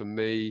right thing for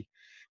me?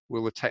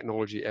 Will the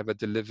technology ever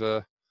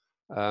deliver?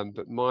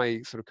 But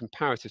my sort of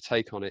comparative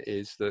take on it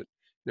is that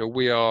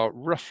we are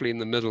roughly in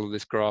the middle of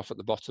this graph at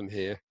the bottom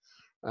here,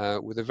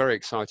 with a very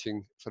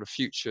exciting sort of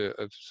future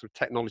of sort of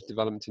technology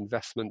development,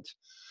 investment,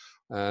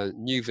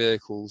 new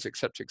vehicles, et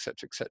cetera, et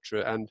cetera, et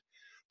cetera. And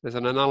there's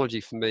an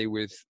analogy for me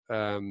with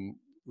the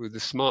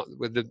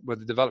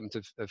development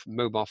of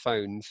mobile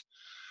phones.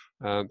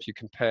 If you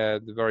compare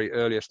the very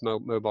earliest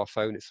mobile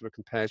phone, it sort of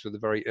compares with the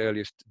very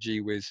earliest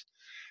GWiz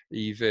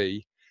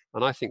EV.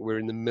 And I think we're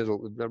in the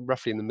middle,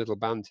 roughly in the middle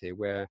band here,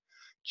 where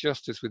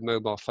just as with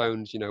mobile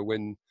phones,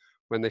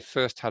 when they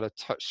first had a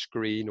touch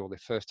screen or they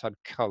first had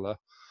color,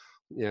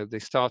 they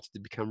started to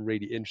become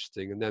really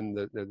interesting, and then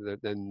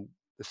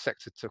the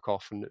sector took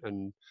off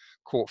and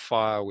caught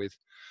fire with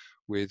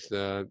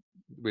the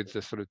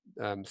sort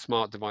of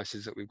smart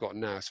devices that we've got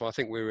now. So I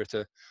think we're at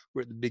the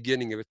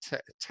beginning of a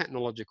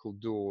technological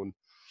dawn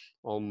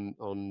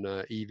on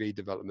EV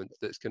development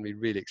that's going to be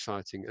really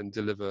exciting and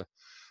deliver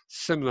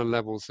similar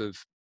levels of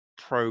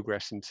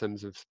progress in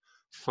terms of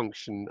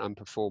function and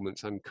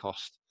performance and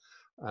cost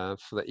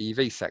for the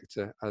EV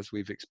sector as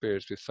we've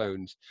experienced with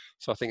phones.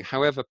 So I think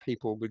however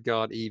people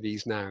regard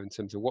EVs now in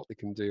terms of what they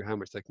can do, how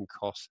much they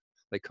cost,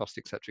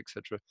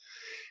 etc.,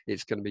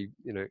 it's going to be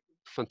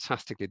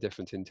fantastically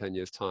different in 10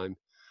 years time,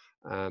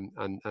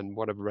 and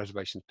whatever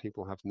reservations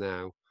people have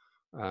now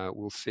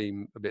will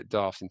seem a bit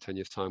daft in 10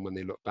 years time when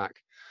they look back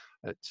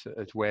at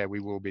where we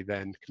will be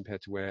then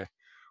compared to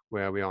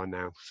where we are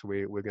now. So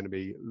we're going to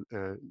be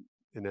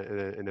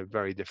in a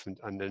very different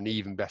and an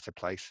even better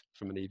place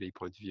from an EV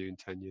point of view in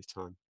 10 years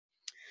time.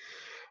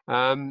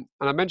 And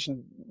I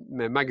mentioned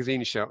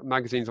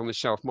magazines on the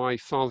shelf. My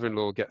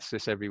father-in-law gets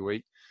this every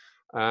week,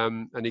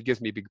 and he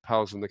gives me big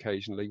piles of them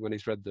occasionally when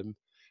he's read them.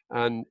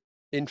 And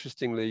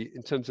interestingly,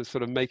 in terms of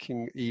sort of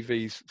making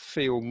EVs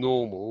feel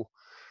normal,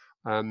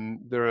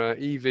 there are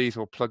EVs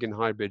or plug-in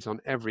hybrids on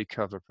every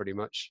cover pretty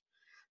much,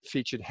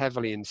 featured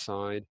heavily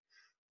inside.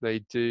 They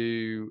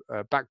do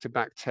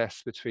back-to-back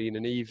tests between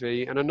an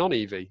EV and a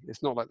non-EV.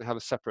 It's not like they have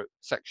a separate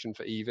section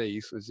for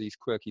EVs as these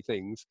quirky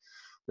things.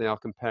 They are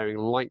comparing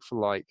like for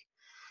like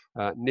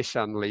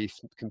Nissan Leaf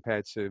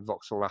compared to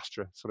Vauxhall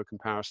Astra sort of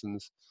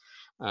comparisons.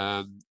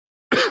 And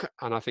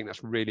I think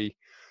that's really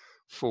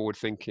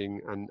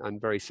forward-thinking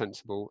and very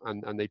sensible.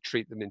 And they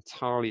treat them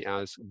entirely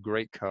as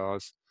great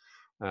cars,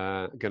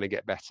 going to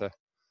get better.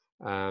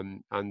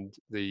 And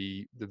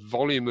the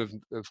volume of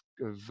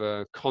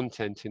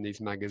content in these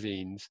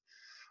magazines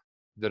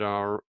that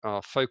are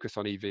focused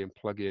on EV and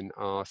plug-in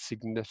are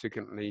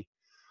significantly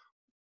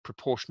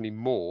proportionally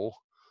more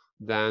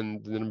than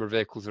the number of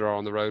vehicles there are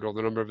on the road or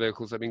the number of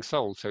vehicles that are being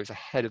sold. So it's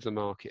ahead of the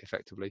market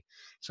effectively.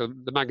 So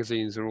the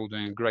magazines are all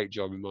doing a great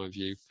job, in my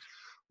view,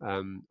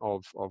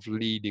 of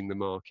leading the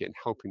market and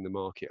helping the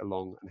market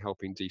along and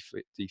helping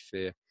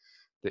defear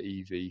the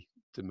EV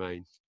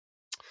domain.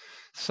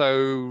 So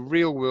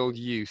real world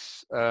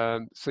use.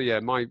 So yeah,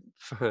 my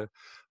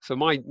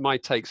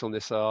takes on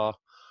this are,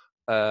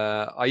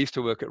 I used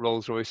to work at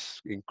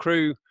Rolls-Royce in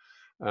Crewe.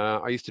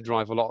 I used to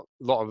drive a lot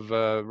of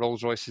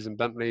Rolls-Royces and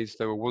Bentleys.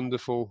 They were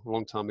wonderful a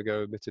long time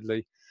ago,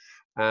 admittedly.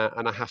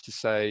 And I have to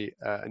say,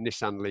 a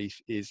Nissan Leaf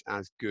is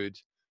as good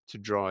to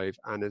drive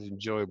and as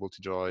enjoyable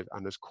to drive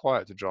and as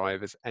quiet to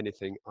drive as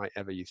anything I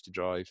ever used to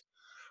drive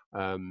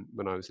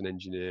when I was an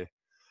engineer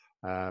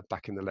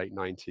back in the late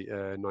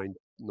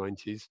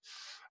 90s.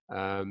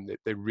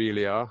 They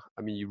really are.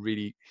 I mean, you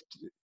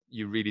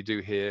really do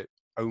hear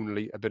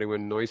only a bit of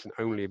wind noise and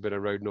only a bit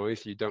of road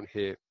noise. You don't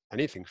hear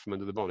anything from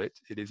under the bonnet.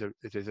 It is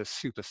a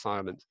super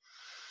silent,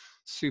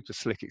 super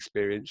slick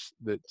experience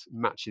that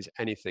matches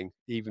anything,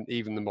 even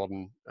the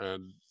modern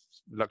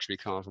luxury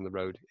cars on the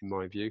road, in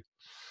my view.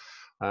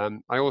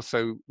 I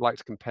also like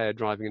to compare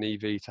driving an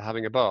EV to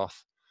having a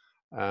bath.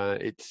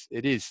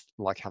 It is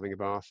like having a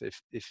bath.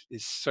 If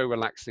it's so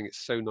relaxing,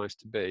 it's so nice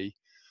to be.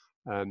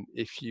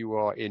 If you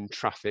are in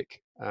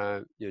traffic,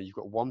 you've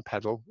got one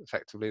pedal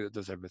effectively that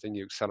does everything.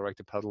 You accelerate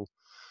a pedal.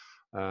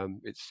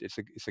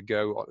 It's a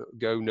go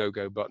no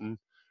go button.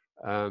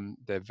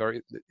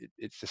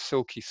 It's a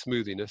silky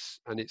smoothiness,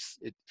 and if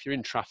you're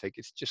in traffic,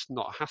 it's just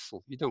not a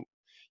hassle. You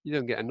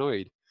don't get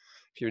annoyed.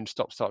 If you're in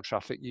stop-start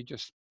traffic, you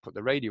just put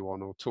the radio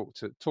on or talk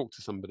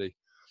to somebody.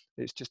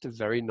 It's just a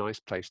very nice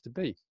place to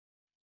be.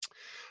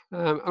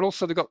 And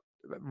also they've got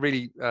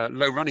really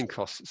low running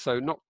costs, so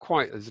not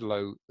quite as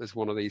low as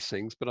one of these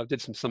things. But I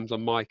did some sums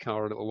on my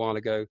car a little while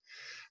ago,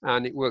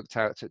 and it worked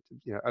out that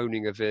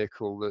owning a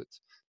vehicle that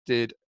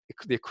did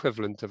the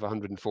equivalent of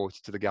 140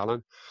 to the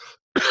gallon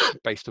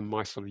based on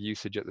my sort of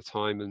usage at the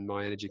time and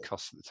my energy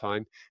costs at the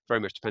time. Very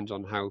much depends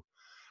on how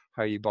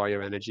you buy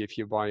your energy. If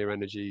you buy your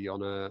energy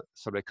on a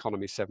sort of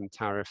economy 7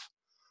 tariff,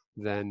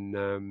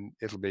 then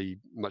it'll be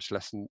much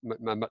less,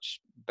 a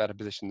much better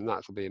position than that.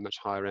 It'll be a much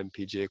higher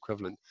MPG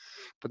equivalent.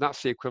 But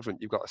that's the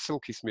equivalent. You've got a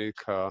silky smooth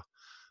car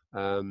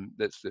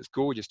that's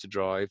gorgeous to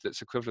drive,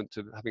 that's equivalent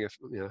to having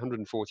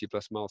 140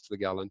 plus miles to the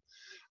gallon,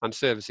 and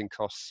servicing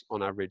costs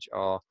on average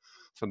are,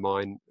 for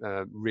mine,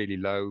 really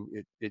low.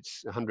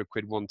 It's 100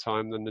 quid one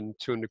time and then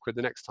 200 quid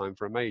the next time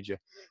for a major,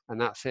 and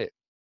that's it.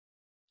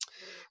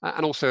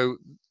 And also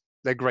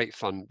they're great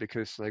fun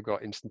because they've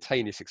got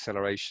instantaneous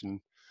acceleration.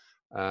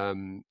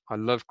 I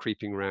love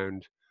creeping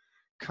around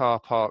car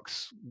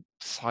parks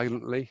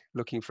silently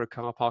looking for a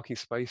car parking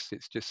space.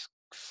 It's just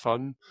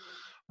fun.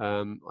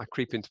 I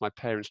creep into my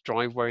parents'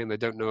 driveway and they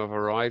don't know I've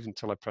arrived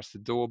until I press the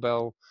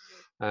doorbell,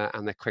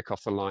 and they're quick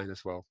off the line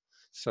as well.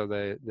 So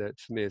they're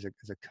for me as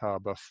a car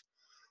buff,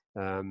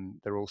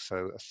 they're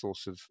also a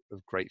source of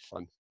great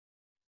fun.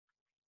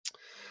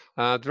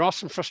 There are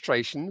some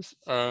frustrations,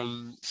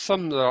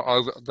 some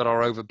that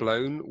are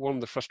overblown. One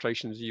of the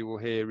frustrations you will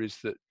hear is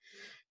that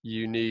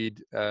you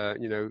need 10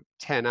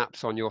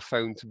 apps on your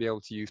phone to be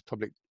able to use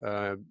public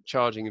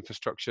charging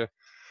infrastructure.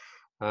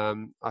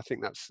 I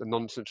think that's a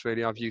nonsense,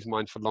 really. I've used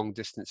mine for long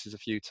distances a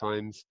few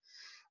times,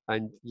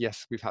 and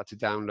yes, we've had to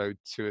download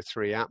 2 or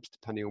 3 apps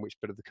depending on which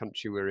bit of the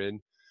country we're in.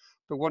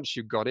 But once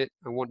you've got it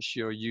and once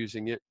you're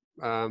using it,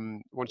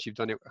 once you've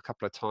done it a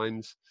couple of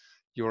times,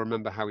 you'll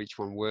remember how each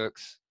one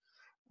works.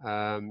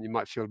 You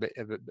might feel a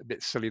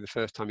bit silly the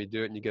first time you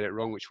do it and you get it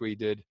wrong, which we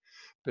did.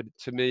 But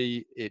to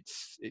me,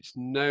 it's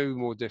no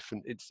more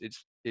different.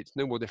 It's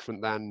no more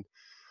different than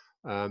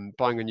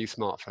buying a new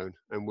smartphone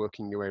and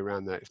working your way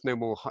around that. It's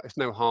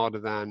no harder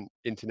than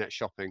internet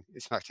shopping.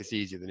 In fact, it's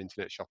easier than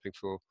internet shopping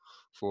for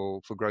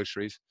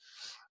groceries.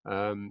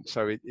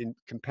 So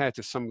compared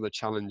to some of the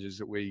challenges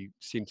that we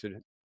seem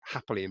to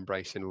happily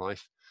embrace in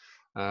life,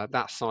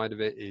 that side of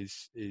it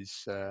is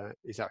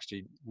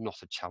actually not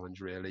a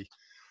challenge, really.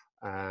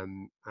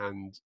 And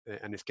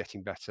it's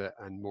getting better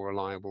and more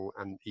reliable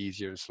and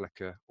easier and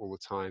slicker all the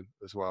time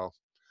as well.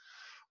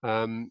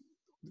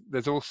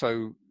 There's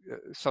also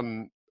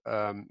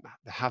there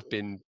have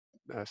been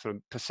sort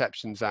of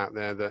perceptions out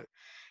there that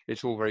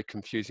it's all very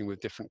confusing with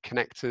different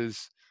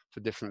connectors for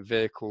different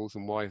vehicles,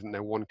 and why isn't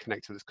there one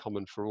connector that's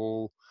common for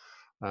all?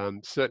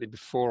 Certainly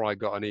before I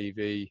got an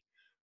EV,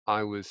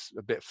 I was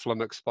a bit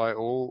flummoxed by it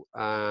all,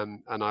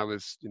 and I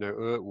was,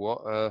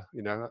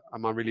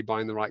 am I really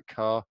buying the right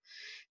car?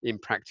 In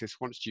practice,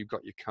 once you've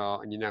got your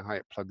car and you know how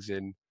it plugs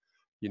in,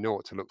 you know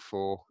what to look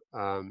for.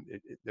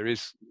 There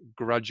is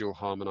gradual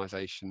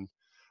harmonization,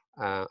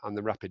 and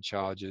the rapid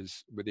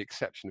chargers, with the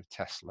exception of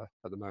Tesla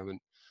at the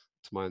moment,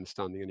 to my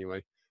understanding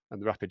anyway,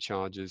 and the rapid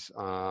chargers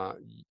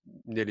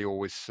nearly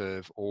always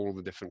serve all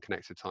the different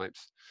connector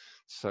types,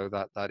 so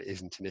that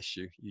isn't an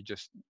issue. You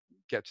just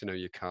get to know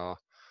your car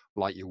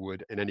like you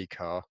would in any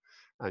car,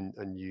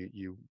 and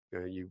you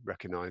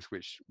recognize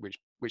which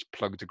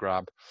plug to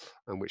grab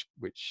and which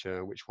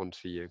one's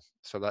for you.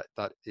 So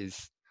that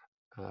is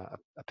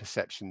a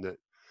perception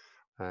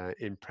that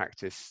in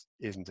practice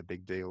isn't a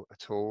big deal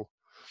at all.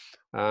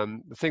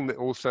 The thing that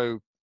also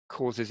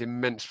causes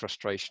immense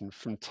frustration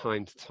from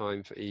time to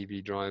time for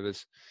EV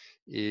drivers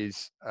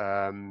is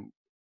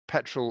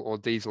petrol or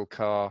diesel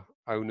car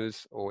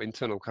owners, or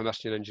internal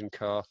combustion engine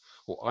car,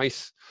 or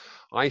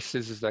ICEs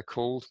as they're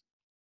called,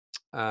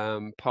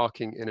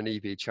 parking in an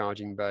EV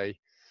charging bay,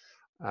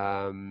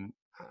 and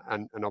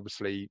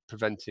obviously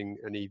preventing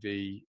an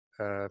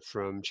EV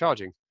from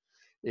charging.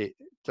 It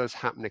does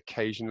happen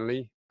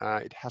occasionally.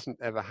 It hasn't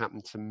ever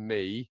happened to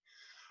me,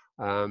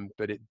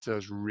 but it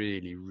does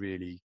really,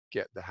 really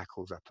get the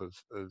hackles up of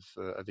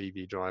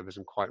EV drivers,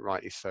 and quite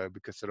rightly so,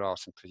 because there are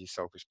some pretty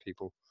selfish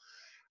people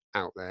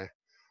out there.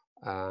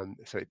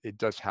 So it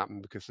does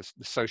happen because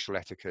the social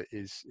etiquette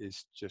is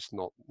just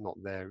not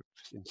there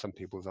in some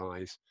people's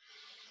eyes.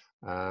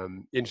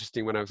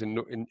 Interesting, when I was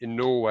in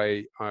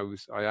Norway,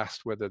 I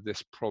asked whether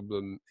this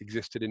problem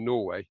existed in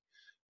Norway,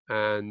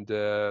 and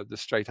the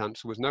straight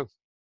answer was no,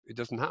 it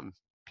doesn't happen.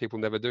 People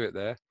never do it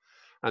there.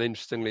 And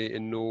interestingly,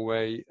 in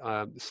Norway,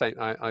 I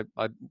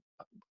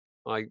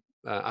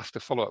asked a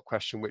follow-up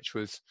question, which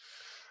was,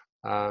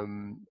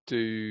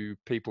 do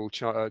people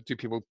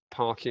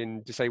park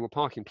in disabled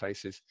parking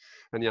places?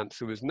 And the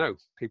answer was no.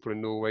 People in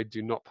Norway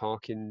do not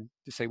park in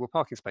disabled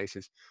parking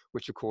spaces,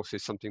 which of course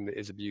is something that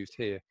is abused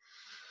here.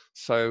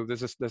 So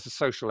there's a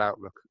social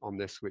outlook on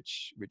this,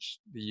 which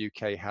the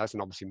UK has,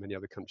 and obviously many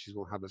other countries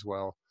will have as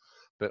well.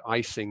 But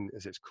icing,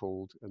 as it's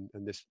called,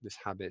 and this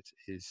habit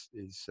is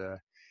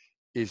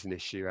an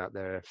issue out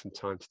there from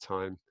time to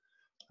time.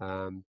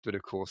 But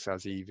of course,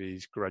 as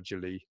EVs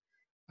gradually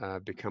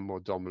become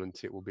more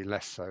dominant, it will be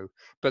less so.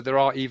 But there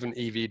are even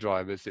EV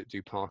drivers that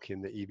do park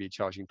in the EV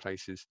charging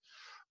places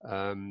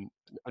and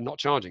not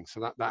charging, so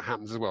that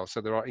happens as well. So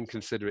there are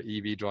inconsiderate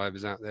EV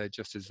drivers out there,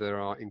 just as there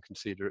are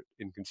inconsiderate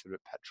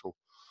petrol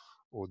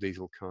or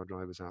diesel car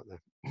drivers out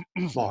there.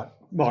 Mark,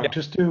 yeah.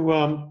 Just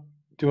to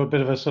do a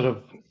bit of a sort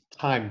of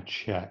time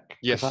check.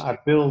 Yes. I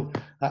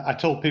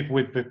told people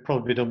we'd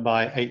probably be done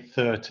by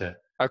 8:30.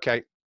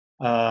 Okay.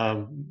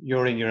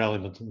 You're in your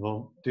element at the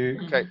moment.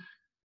 Okay.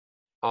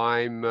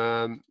 I'm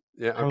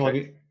yeah.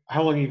 Okay.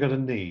 How long are you going to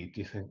need,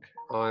 do you think?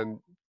 I'm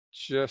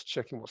just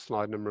checking what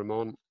slide number I'm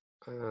on.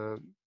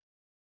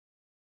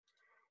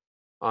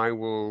 I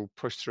will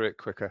push through it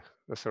quicker.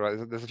 That's all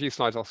right. There's a few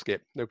slides I'll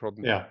skip. No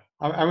problem. Yeah,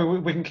 I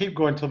mean we can keep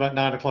going till about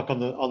 9 o'clock on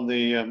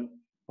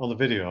the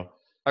video.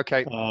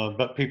 Okay.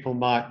 But people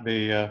might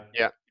be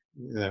yeah,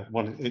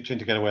 itching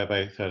to get away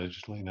by 8:30.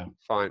 Just let you know.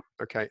 Fine.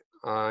 Okay.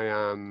 I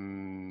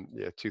am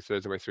 2/3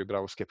 of the way through, but I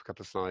will skip a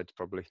couple of slides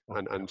probably,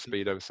 and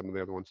speed over some of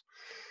the other ones.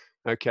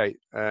 Okay.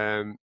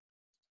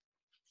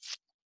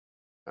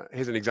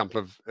 Here's an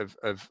example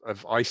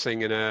of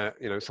icing in a,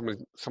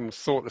 someone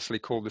thoughtlessly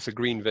called this a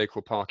green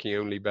vehicle parking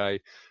only bay,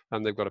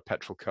 and they've got a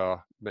petrol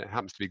car, but it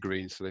happens to be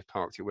green, so they've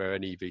parked it where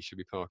an EV should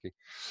be parking.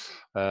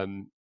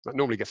 That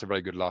normally gets a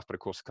very good laugh, but of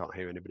course I can't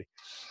hear anybody.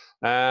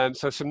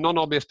 So some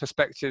non-obvious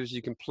perspectives,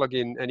 you can plug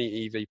in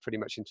any EV pretty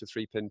much into a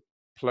 3-pin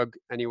plug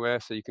anywhere.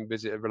 So you can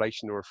visit a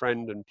relation or a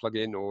friend and plug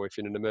in, or if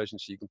in an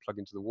emergency, you can plug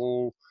into the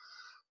wall.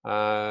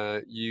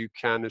 You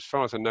can, as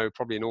far as I know,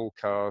 probably in all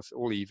cars,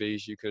 all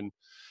EVs, you can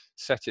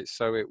set it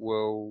so it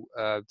will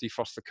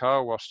defrost the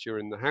car whilst you're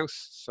in the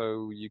house.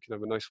 So you can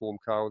have a nice warm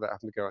car without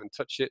having to go out and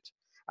touch it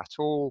at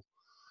all.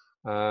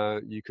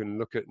 You can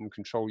look at and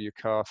control your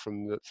car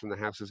from the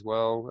house as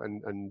well,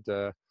 and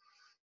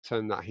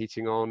turn that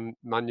heating on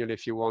manually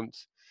if you want.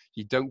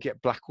 You don't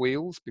get black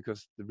wheels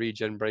because the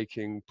regen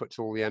braking puts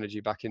all the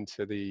energy back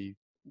into the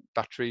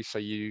battery, so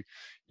you're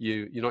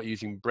not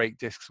using brake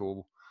discs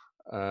or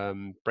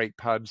brake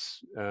pads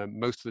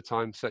most of the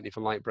time, certainly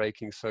for light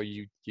braking, so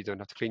you don't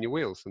have to clean your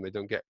wheels and they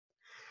don't get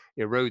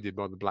eroded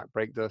by the black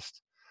brake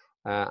dust.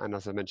 And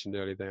as I mentioned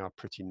earlier, they are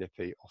pretty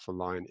nippy off the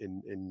line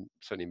in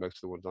certainly most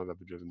of the ones I've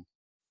ever driven.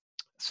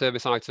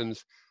 Service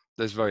items,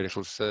 there's very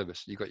little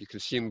service. You've got your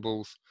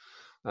consumables,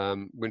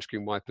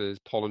 windscreen wipers,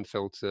 pollen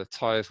filter,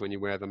 tires when you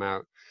wear them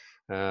out.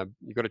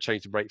 You've got to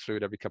change the brake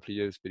fluid every couple of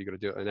years, but you've got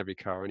to do it in every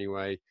car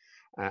anyway.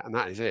 And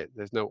that is it.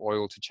 There's no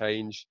oil to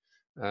change.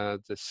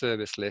 The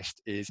service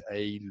list is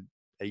a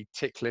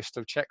tick list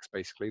of checks,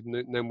 basically.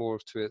 No more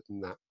to it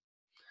than that.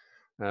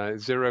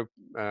 Zero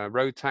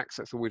road tax,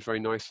 that's always very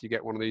nice. You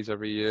get one of these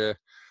every year.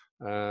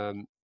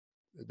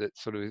 That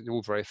sort of is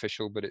all very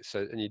official, but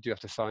and you do have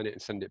to sign it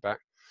and send it back,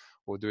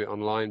 or do it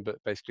online, but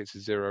basically it's a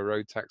zero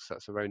road tax.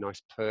 That's a very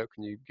nice perk,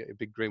 and you get a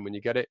big grin when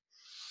you get it.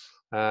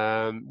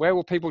 Where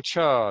will people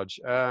charge?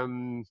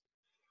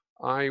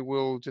 I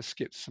will just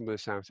skip some of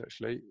this out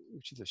actually,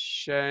 which is a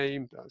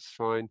shame. That's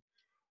fine.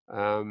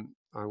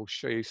 I will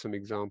show you some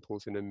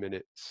examples in a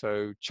minute.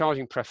 So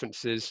charging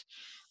preferences,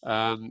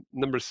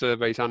 number of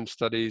surveys and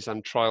studies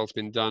and trials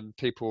been done.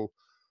 People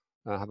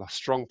have a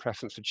strong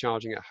preference for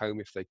charging at home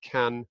if they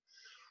can.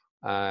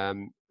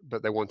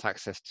 But they want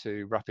access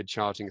to rapid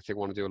charging if they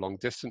want to do a long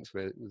distance,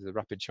 with the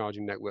rapid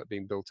charging network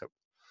being built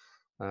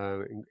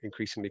up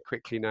increasingly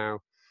quickly now.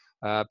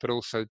 But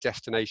also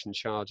destination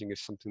charging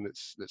is something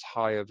that's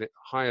high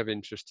of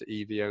interest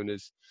to EV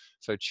owners.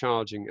 So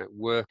charging at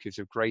work is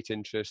of great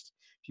interest.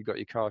 If you've got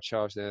your car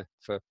charged there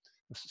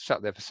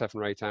sat there for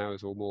 7 or 8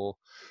 hours or more,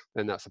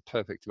 then that's a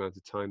perfect amount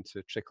of time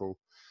to trickle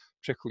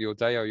your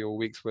day or your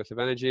week's worth of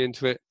energy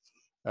into it.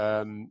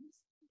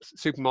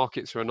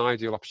 Supermarkets are an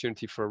ideal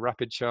opportunity for a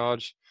rapid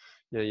charge.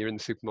 You're in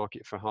the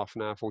supermarket for half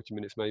an hour, 40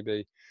 minutes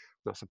maybe.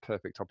 That's a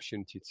perfect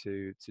opportunity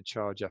to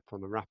charge up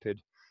on a rapid.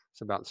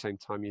 It's about the same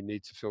time you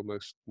need to fill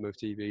most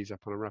EVs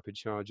up on a rapid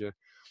charger,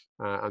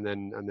 and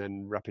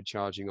then rapid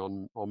charging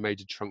on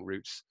major trunk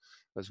routes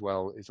as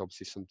well is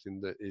obviously something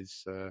that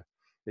is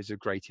of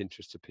great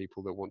interest to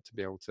people that want to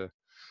be able to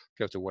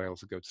go to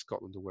Wales or go to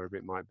Scotland or wherever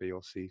it might be,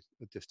 or see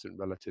a distant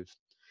relative.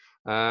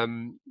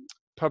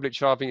 Public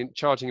charging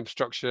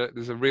infrastructure.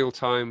 There's a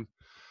real-time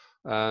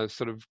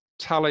sort of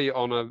tally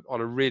on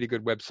a really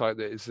good website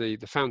that is the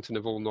fountain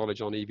of all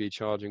knowledge on EV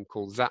charging,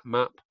 called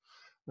ZapMap.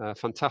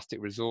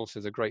 Fantastic resource.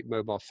 There's a great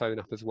mobile phone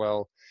app as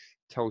well.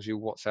 Tells you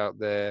what's out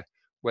there,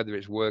 whether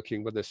it's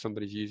working, whether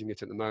somebody's using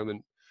it at the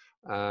moment,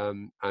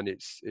 and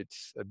it's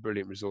a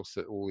brilliant resource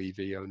that all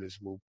EV owners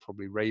will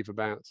probably rave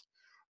about.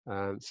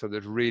 So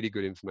there's really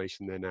good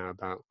information there now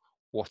about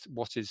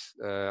what is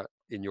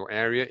in your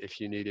area if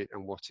you need it,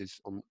 and what is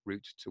en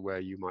route to where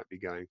you might be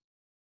going.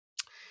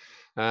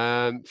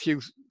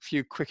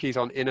 Few quickies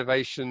on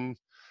innovation.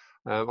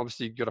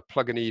 Obviously, you've got to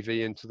plug an EV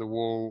into the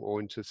wall or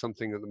into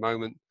something at the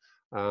moment.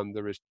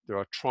 There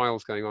are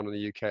trials going on in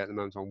the UK at the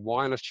moment on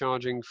wireless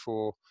charging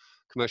for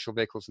commercial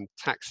vehicles and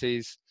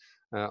taxis.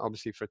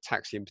 Obviously, for a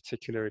taxi in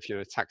particular, if you're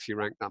in a taxi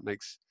rank, that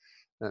makes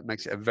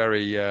it a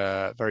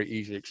very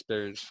easy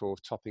experience for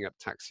topping up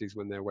taxis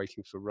when they're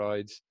waiting for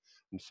rides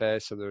and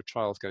fares. So there are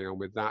trials going on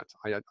with that.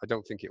 I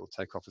don't think it will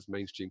take off as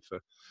mainstream for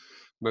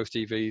most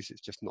EVs. It's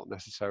just not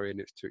necessary,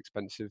 and it's too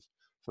expensive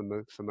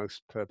for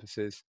most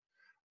purposes.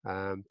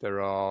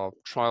 There are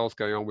trials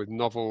going on with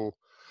novel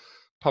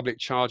public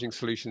charging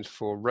solutions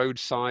for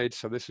roadside.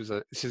 So this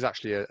is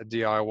actually a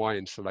DIY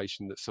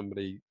installation that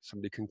somebody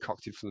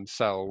concocted for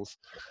themselves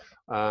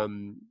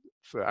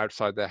for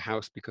outside their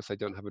house because they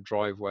don't have a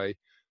driveway.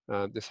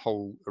 This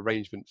whole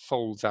arrangement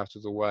folds out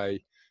of the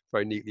way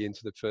very neatly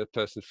into the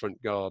person's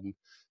front garden.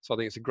 So I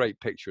think it's a great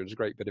picture. It's a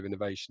great bit of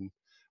innovation,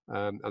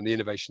 and the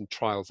innovation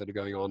trials that are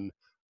going on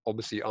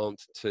obviously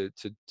aren't to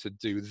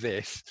do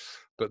this,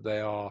 but they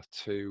are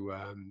to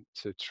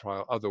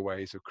trial other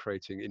ways of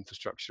creating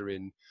infrastructure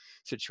in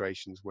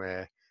situations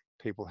where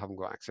people haven't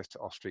got access to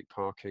off-street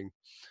parking.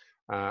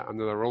 And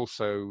there are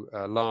also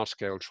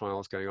large-scale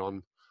trials going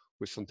on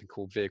with something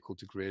called vehicle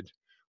to grid,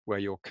 where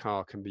your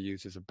car can be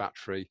used as a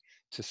battery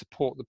to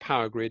support the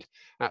power grid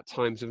at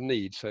times of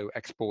need. So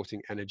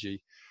exporting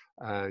energy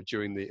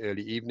during the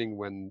early evening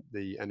when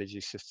the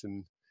energy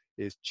system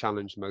is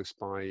challenged most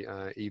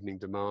by evening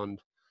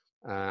demand,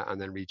 and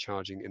then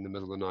recharging in the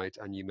middle of the night,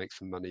 and you make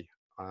some money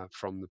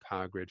from the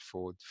power grid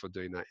for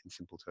doing that, in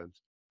simple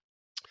terms.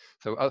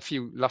 So a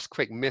few last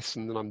quick myths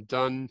and then I'm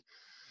done.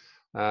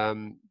 There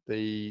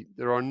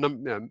are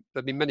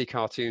there've been many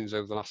cartoons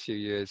over the last few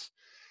years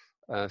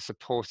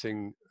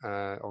supporting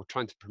or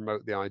trying to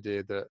promote the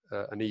idea that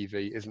an EV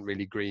isn't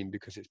really green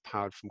because it's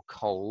powered from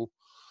coal.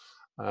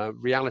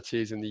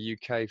 Reality is in the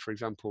UK, for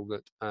example,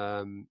 that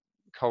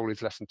coal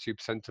is less than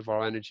 2% of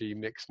our energy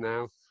mix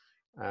now.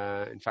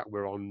 In fact,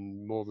 we're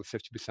on more than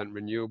 50%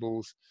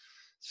 renewables.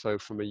 So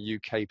from a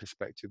UK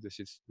perspective,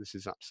 this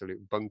is absolute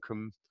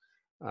bunkum.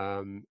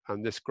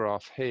 And this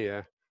graph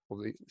here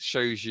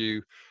shows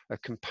you a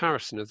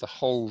comparison of the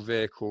whole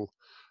vehicle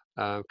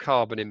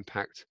carbon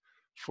impact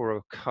for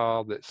a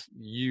car that's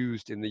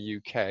used in the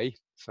UK.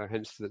 So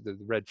hence the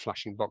red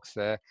flashing box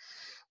there,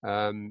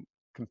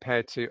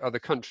 compared to other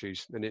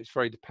countries. And it's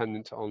very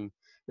dependent on,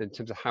 in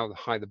terms of how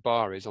high the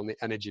bar is on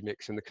the energy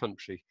mix in the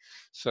country.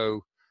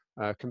 So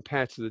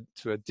compared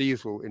to a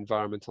diesel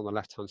environment on the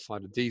left-hand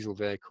side, a diesel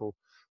vehicle,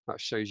 that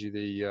shows you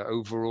the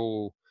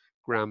overall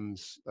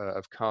grams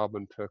of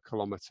carbon per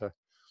kilometre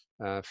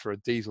for a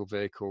diesel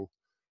vehicle.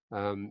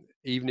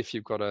 Even if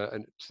you've got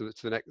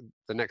the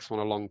next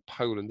one along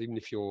Poland, even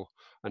if you're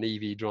an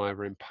EV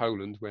driver in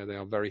Poland, where they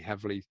are very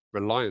heavily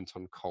reliant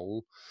on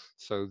coal,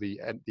 so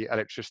the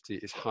electricity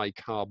is high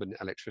carbon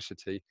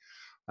electricity,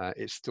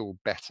 it's still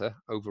better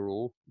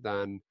overall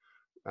than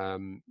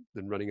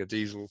running a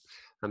diesel.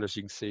 And as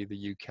you can see,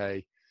 the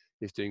UK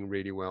is doing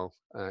really well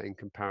in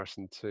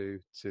comparison to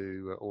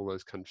all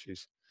those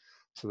countries.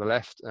 To the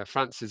left,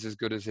 France is as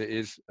good as it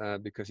is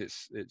because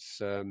it's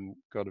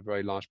got a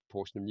very large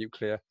proportion of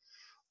nuclear.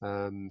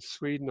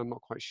 Sweden, I'm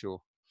not quite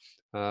sure,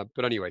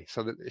 but anyway,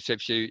 so if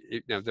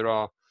there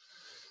are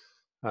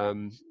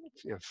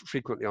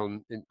frequently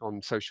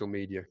on social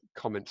media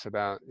comments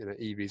about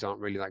EVs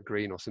aren't really that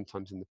green, or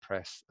sometimes in the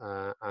press,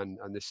 and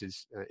this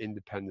is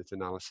independent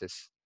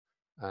analysis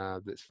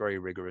that's very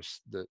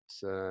rigorous, that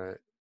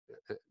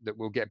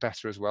will get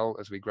better as well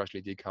as we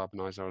gradually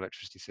decarbonize our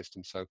electricity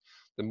system. So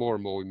the more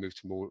and more we move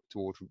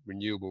toward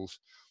renewables,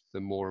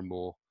 the more and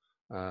more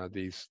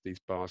these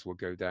bars will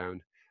go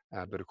down.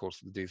 But of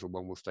course, the diesel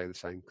one will stay the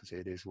same because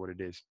it is what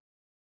it is.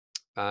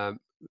 A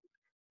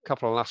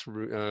couple of last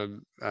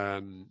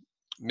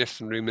myths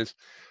and rumors.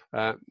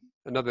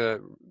 Another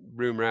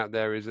rumor out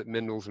there is that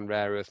minerals and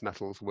rare earth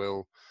metals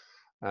will,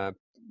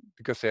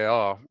 because they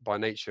are by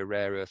nature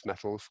rare earth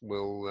metals,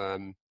 will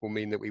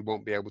mean that we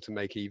won't be able to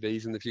make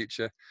EVs in the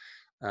future.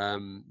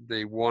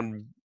 The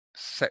one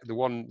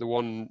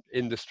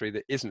industry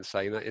that isn't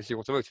saying that is the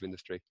automotive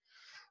industry,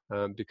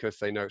 because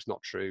they know it's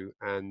not true,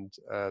 and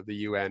the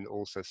UN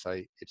also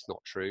say it's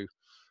not true.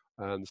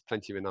 There's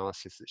plenty of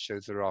analysis that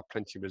shows there are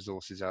plenty of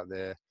resources out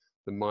there.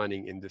 The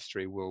mining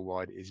industry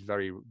worldwide is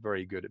very,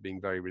 very good at being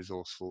very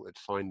resourceful at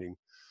finding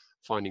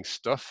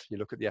stuff. You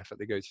look at the effort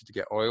they go to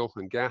get oil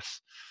and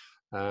gas.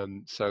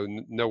 So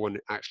no one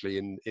actually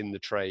in the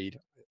trade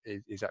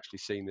is actually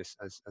seeing this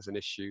as an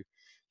issue.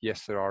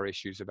 Yes, there are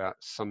issues about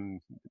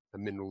some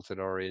minerals that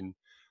are in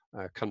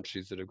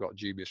countries that have got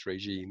dubious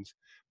regimes,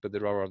 but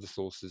there are other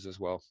sources as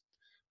well.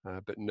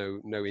 But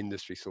no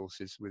industry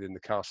sources within the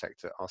car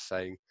sector are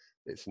saying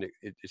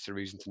it's a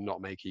reason to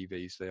not make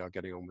EVs. They are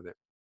getting on with it.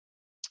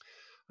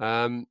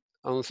 On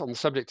the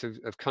subject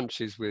of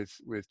countries with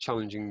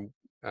challenging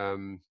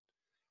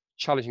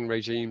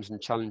regimes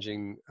and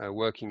challenging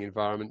working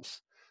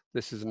environments,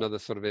 this is another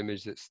sort of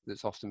image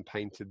that's often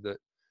painted, that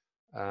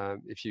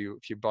if you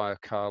buy a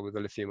car with a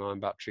lithium-ion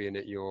battery in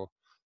it,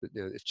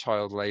 it's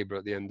child labour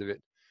at the end of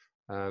it.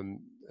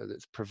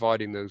 That's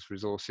providing those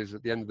resources.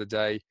 At the end of the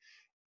day,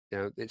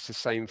 it's the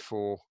same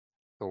for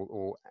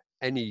or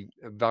any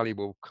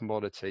valuable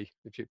commodity.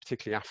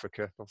 Particularly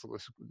Africa, I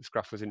thought this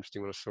graph was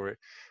interesting when I saw it.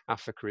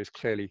 Africa is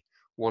clearly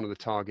one of the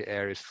target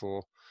areas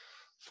for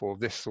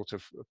this sort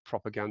of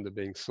propaganda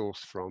being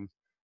sourced from,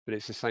 but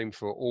it's the same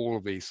for all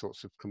of these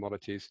sorts of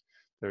commodities.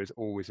 There is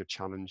always a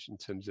challenge in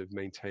terms of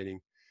maintaining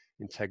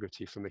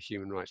integrity from a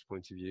human rights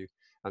point of view,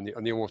 and the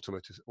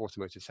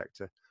automotive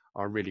sector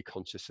are really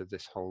conscious of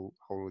this whole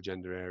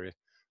agenda area,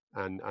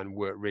 and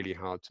work really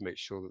hard to make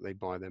sure that they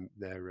buy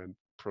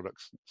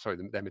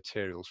their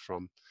materials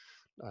from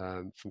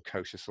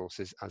kosher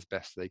sources as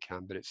best they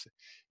can. But it's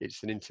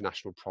an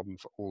international problem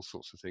for all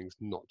sorts of things,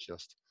 not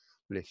just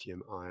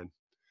lithium ion.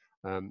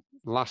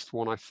 Last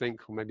one, I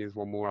think, or maybe there's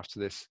one more after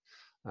this.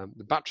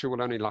 The battery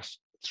will only last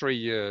 3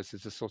 years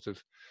is a sort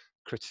of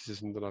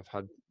criticism that I've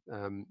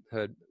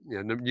heard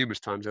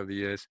numerous times over the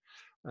years.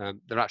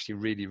 They're actually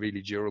really,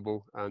 really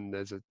durable, and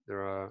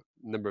there are a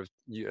number of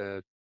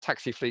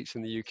taxi fleets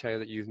in the UK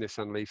that use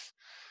Nissan Leafs.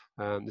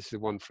 This is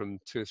one from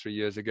 2 or 3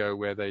 years ago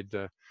where they'd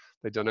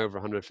done over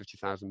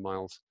 150,000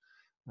 miles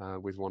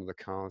with one of the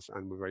cars,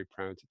 and we're very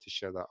proud to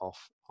show that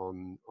off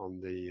on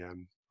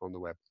the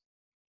web.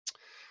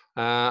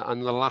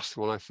 And the last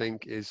one, I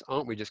think, is,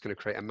 aren't we just going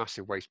to create a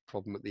massive waste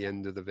problem at the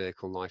end of the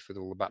vehicle life with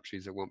all the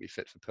batteries that won't be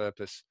fit for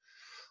purpose?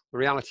 The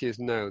reality is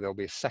no, there'll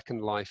be a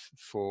second life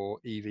for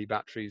EV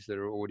batteries.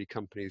 There are already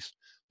companies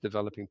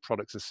developing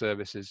products and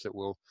services that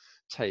will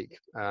take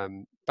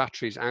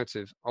batteries out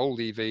of old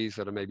EVs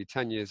that are maybe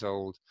 10 years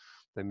old.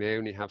 They may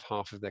only have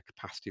half of their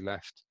capacity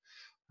left.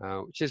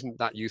 which isn't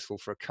that useful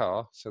for a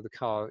car. So the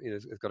car,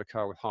 has got a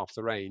car with half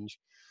the range,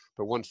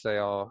 but once they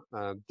are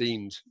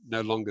deemed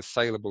no longer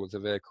saleable as a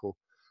vehicle,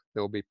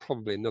 there will be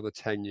probably another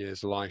 10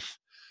 years life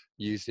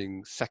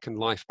using second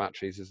life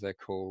batteries, as they're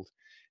called,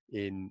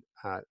 in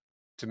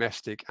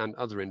domestic and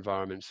other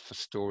environments for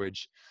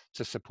storage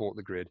to support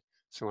the grid.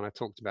 So when I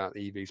talked about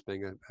EVs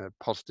being a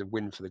positive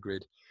win for the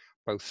grid,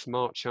 both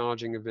smart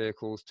charging of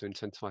vehicles to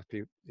incentivize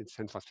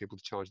people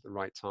to charge at the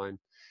right time,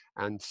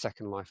 and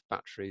second life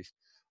batteries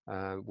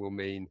will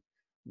mean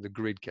the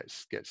grid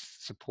gets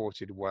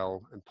supported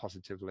well and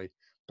positively,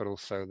 but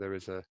also there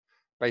is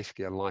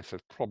basically a life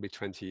of probably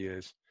 20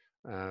 years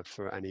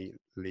for any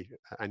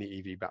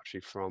EV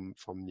battery from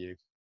new.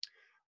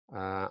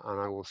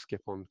 And I will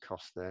skip on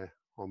cost there.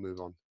 I'll move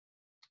on.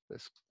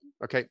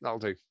 Okay, that'll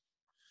do.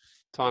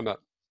 Time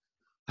up.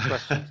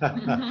 Questions?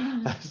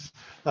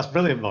 That's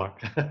brilliant,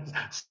 Mark.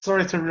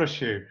 Sorry to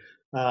rush you,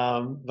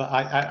 but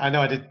I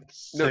know I did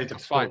say to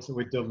folks that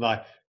we'd done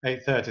by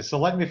 8:30. So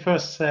let me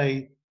first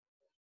say,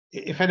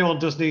 if anyone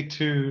does need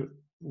to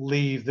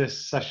leave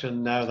this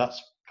session now,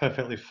 that's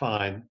perfectly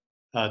fine.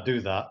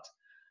 Do that.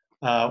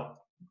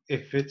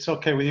 If it's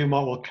okay with you,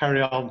 Mark, we'll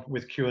carry on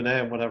with Q&A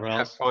and whatever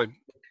else. Fine.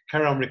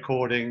 Carry on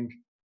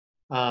recording,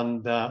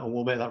 and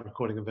we'll make that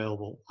recording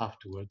available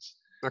afterwards.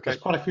 Okay.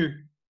 There's quite a few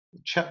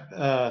chat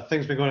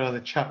things been going on in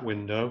the chat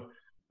window,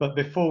 but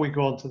before we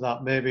go on to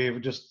that, maybe we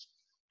just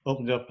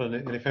open it up, and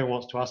if anyone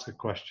wants to ask a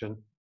question,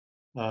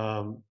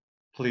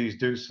 please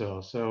do so.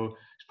 So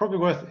it's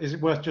probably is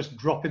it worth just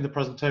dropping the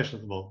presentation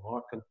at the moment,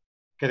 Mark, and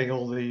getting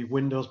all the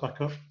windows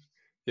back up?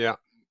 Yeah.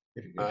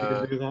 If you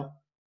can do that.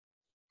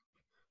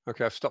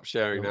 Okay, I've stopped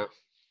sharing now.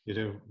 You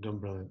do, done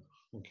brilliant.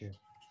 Thank you.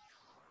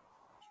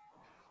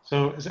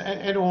 So, does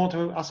anyone want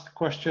to ask a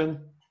question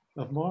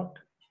of Mark,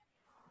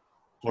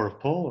 or of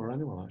Paul, or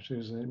anyone actually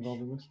who's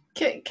involved in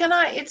this? Can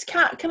I? It's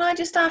Kat. Can I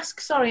just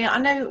ask? Sorry, I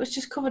know it was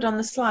just covered on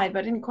the slide, but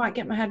I didn't quite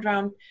get my head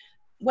around.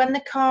 When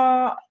the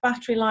car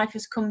battery life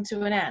has come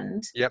to an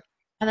end, yep,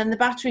 and then the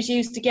battery's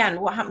used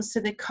again, what happens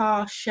to the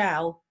car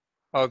shell?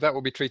 Oh, that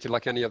will be treated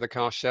like any other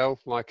car shell,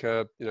 like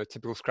a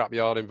typical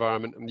scrapyard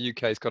environment. And the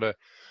UK's got a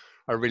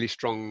really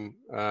strong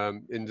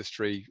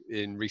industry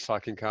in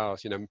recycling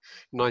cars.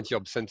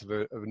 90% of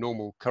a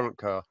normal current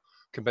car,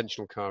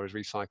 conventional car, is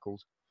recycled.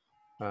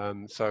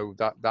 So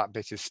that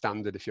bit is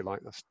standard, if you like.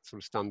 That's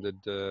sort of standard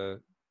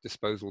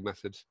disposal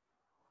methods.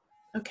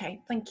 Okay,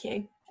 thank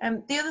you.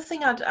 The other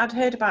thing I'd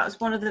heard about as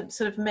one of the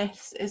sort of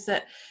myths is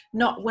that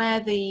not where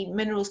the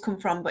minerals come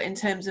from, but in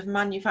terms of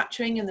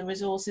manufacturing and the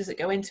resources that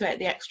go into it,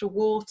 the extra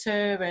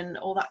water and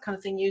all that kind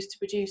of thing used to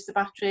produce the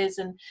batteries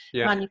and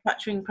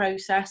manufacturing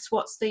process.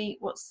 What's the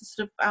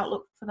sort of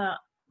outlook for that?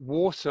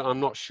 Water,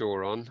 I'm not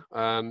sure on.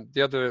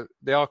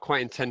 They are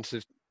quite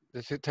intensive.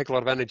 They take a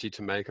lot of energy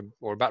to make,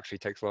 or a battery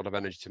takes a lot of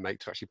energy to make,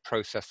 to actually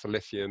process the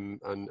lithium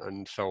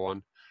and so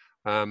on.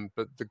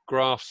 But the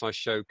graphs I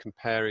showed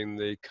comparing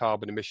the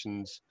carbon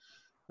emissions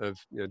of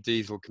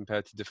diesel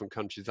compared to different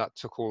countries, that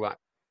took all that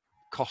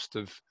cost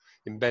of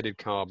embedded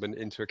carbon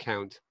into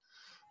account.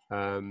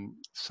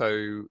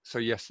 So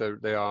yes,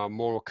 they are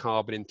more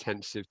carbon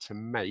intensive to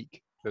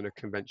make than a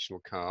conventional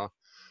car,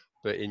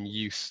 but in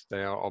use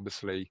they are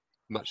obviously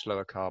much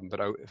lower carbon,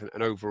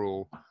 and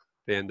overall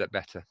they end up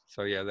better.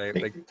 So yeah,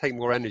 they take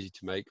more energy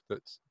to make,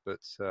 but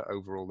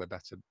overall they're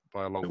better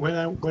by a long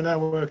way. When I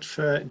worked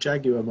for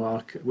Jaguar,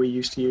 Mark, we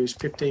used to use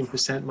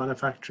 15%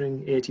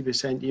 manufacturing,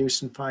 80%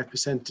 use, and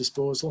 5%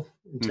 disposal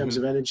in terms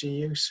of energy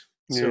use.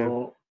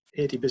 So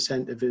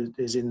 80% of it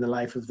is in the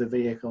life of the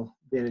vehicle,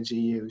 the energy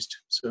used.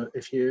 So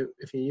if you're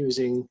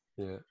using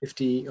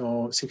 50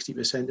 or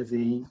 60% of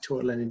the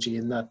total energy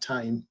in that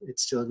time,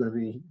 it's still going to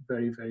be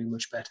very, very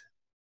much better.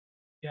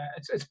 Yeah,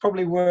 it's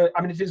probably worth.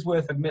 I mean, it is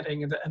worth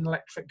admitting that an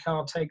electric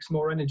car takes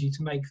more energy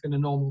to make than a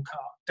normal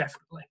car.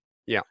 Definitely.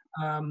 Yeah.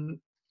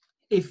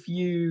 If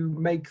you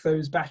make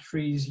those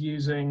batteries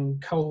using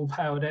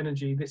coal-powered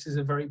energy, this is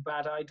a very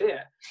bad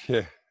idea.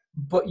 Yeah.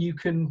 But you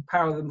can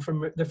power them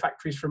from the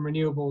factories from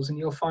renewables, and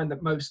you'll find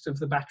that most of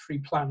the battery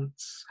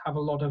plants have a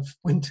lot of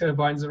wind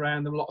turbines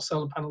around them, a lot of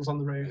solar panels on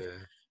the roof.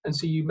 Yeah. And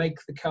so you make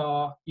the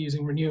car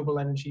using renewable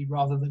energy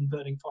rather than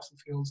burning fossil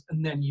fuels,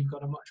 and then you've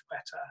got a much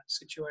better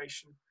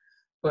situation.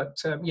 But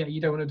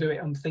you don't want to do it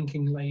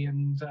unthinkingly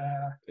and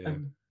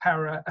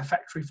power a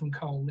factory from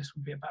coal. This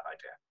would be a bad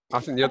idea. I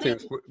think the other thing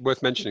that's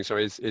worth mentioning,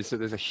 is that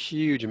there's a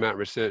huge amount of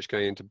research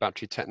going into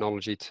battery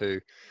technology to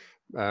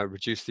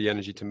reduce the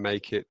energy to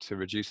make it, to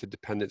reduce the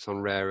dependence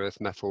on rare earth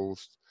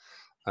metals,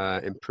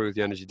 improve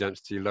the energy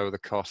density, lower the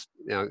cost.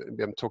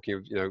 I'm talking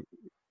of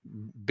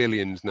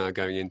billions now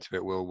going into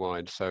it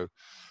worldwide. So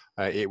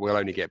it will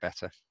only get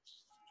better.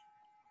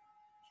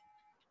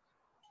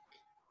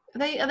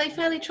 Are they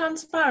fairly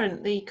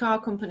transparent, the car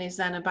companies,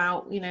 then,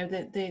 about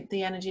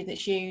the energy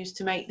that's used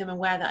to make them and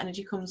where that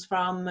energy comes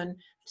from, and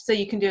so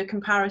you can do a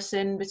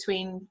comparison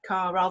between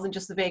car rather than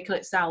just the vehicle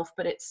itself,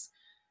 but it's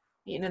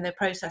the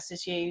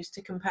processes used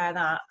to compare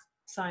that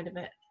side of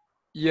it?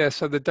 Yeah,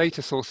 so the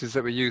data sources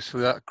that were used for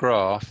that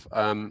graph,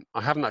 I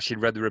haven't actually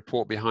read the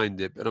report behind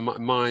it, but I mean,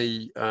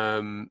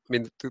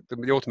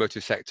 the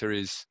automotive sector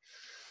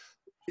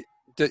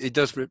it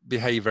does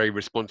behave very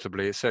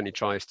responsibly. It certainly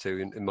tries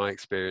to, in my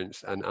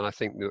experience, and I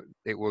think that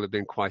it will have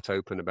been quite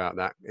open about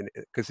that,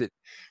 because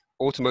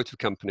automotive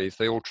companies,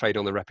 they all trade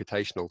on their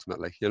reputation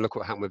ultimately. You look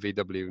what happened with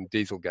VW and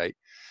Dieselgate.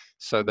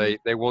 So they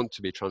want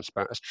to be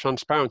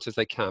transparent as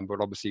they can,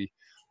 but obviously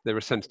there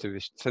are sensitive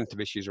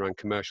issues around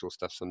commercial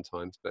stuff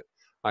sometimes, but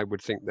I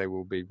would think they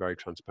will be very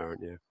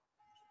transparent, yeah.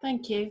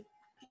 Thank you.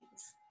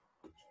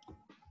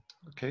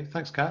 Okay,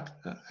 thanks, Kat.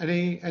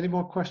 Any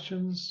more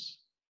questions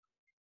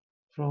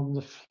from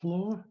the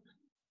floor?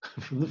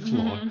 From the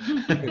floor?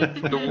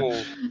 From the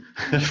wall.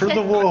 From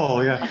the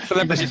wall, yeah.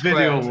 Celebrity This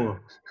video wall.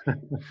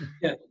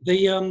 Yeah,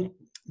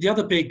 the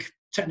other big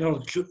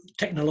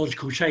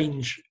technological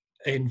change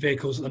in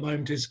vehicles at the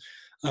moment is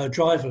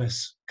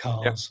driverless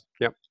cars.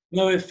 Yep. You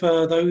know if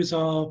those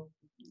are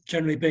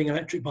generally being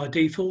electric by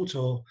default,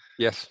 or?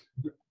 Yes.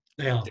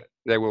 They are.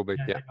 They will be.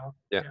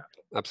 Yeah.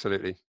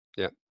 Absolutely.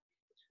 Yeah.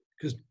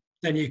 Because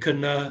then you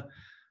can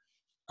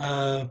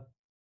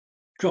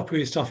drop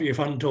your stuff at your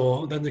front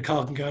door, then the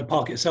car can go and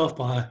park itself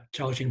by a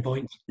charging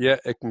point. Yeah,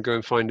 it can go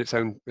and find its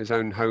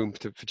own home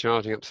for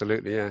charging.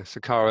 Absolutely, yeah. So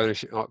car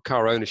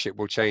ownership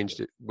will change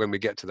when we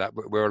get to that,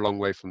 but we're a long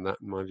way from that,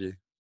 in my view.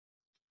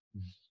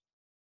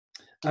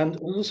 And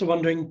I'm also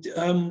wondering,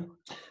 I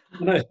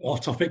know it's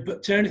off topic,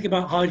 but do you know anything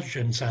about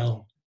hydrogen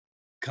cell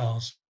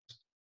cars?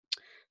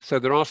 So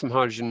there are some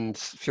hydrogen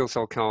fuel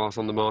cell cars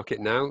on the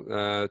market now.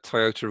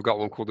 Toyota have got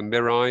one called the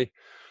Mirai.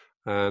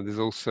 There's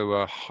also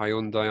a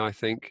Hyundai, I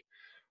think.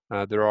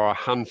 There are a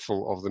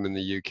handful of them in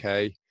the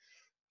UK.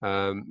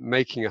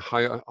 Making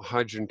a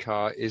hydrogen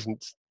car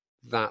isn't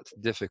that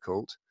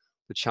difficult.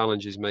 The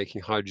challenge is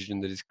making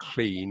hydrogen that is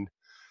clean,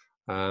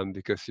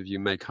 because if you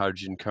make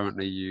hydrogen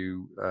currently,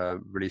 you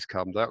release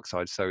carbon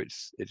dioxide. So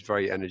it's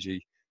very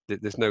energy.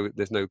 There's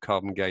no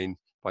carbon gain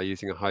by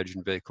using a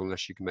hydrogen vehicle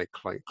unless you can make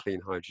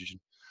clean hydrogen.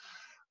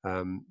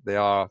 They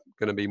are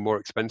going to be more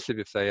expensive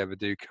if they ever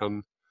do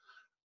come,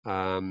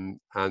 and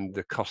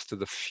the cost of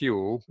the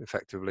fuel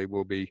effectively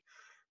will be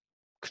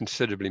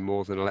considerably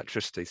more than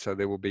electricity. So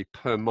they will be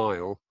per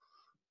mile,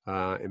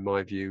 in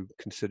my view,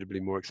 considerably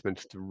more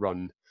expensive to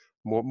run,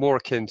 more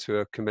akin to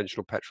a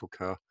conventional petrol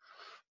car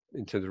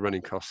in terms of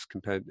running costs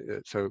compared.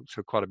 So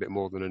quite a bit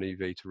more than an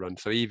EV to run.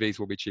 So EVs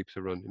will be cheaper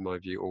to run, in my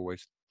view,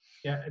 always.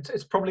 Yeah,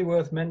 it's probably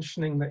worth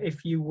mentioning that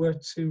if you were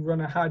to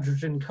run a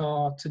hydrogen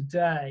car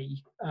today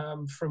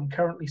from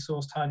currently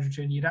sourced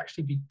hydrogen, you'd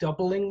actually be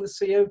doubling the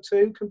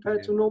CO2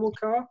 compared to a normal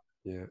car.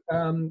 Yeah.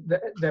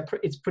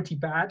 It's pretty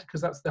bad because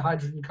that's the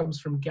hydrogen comes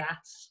from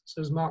gas.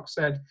 So as Mark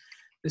said,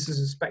 this is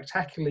a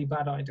spectacularly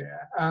bad idea.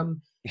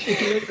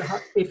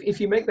 If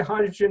you make the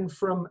hydrogen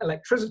from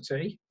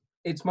electricity,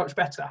 it's much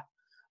better.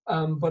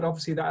 But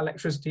obviously that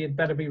electricity had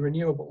better be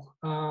renewable.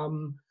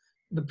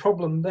 The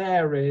problem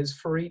there is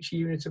for each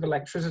unit of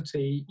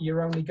electricity,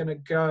 you're only going to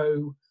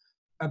go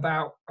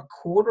about a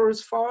quarter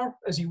as far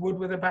as you would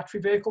with a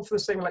battery vehicle for the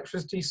same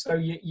electricity. So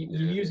you're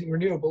using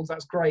renewables,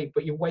 that's great,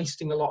 but you're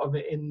wasting a lot of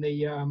it in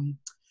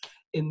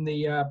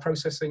the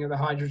processing of the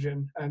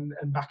hydrogen and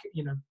back,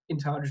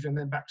 into hydrogen,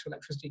 then back to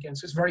electricity again.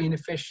 So it's very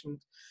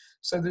inefficient.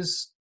 So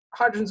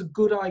hydrogen's a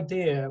good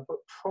idea, but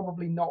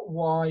probably not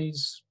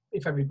wise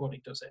if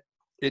everybody does it.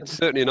 It's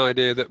certainly an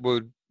idea that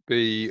would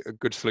be a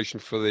good solution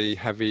for the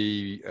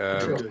heavy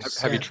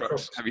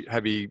trucks,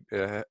 heavy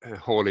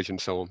haulage and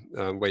so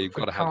on, where you've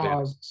got to have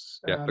cars.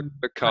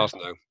 But cars,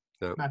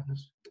 no.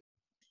 Madness.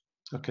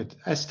 Okay,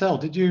 Estelle,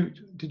 did you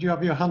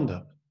have your hand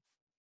up?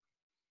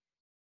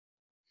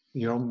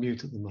 You're on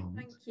mute at the moment.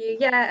 Thank you.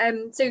 Yeah.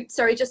 So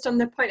sorry, just on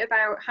the point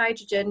about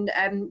hydrogen.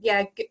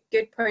 Yeah,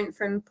 good point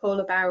from Paul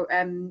about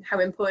how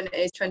important it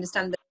is to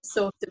understand the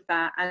source of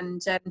that,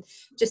 and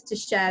just to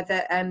share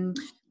that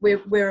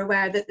we're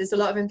aware that there's a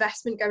lot of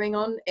investment going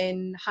on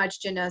in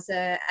hydrogen as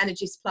an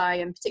energy supply,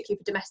 and particularly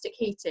for domestic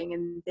heating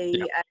in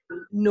the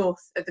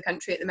north of the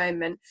country at the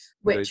moment,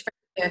 which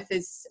Earth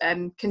is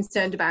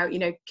concerned about,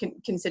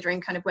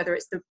 considering kind of whether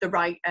it's the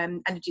right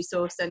energy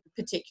source, and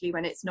particularly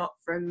when it's not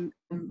from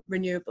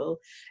renewable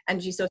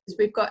energy sources.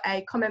 We've got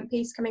a comment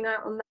piece coming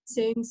out on that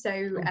soon, so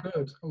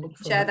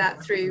share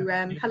that through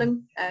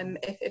Helen,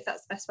 if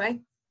that's the best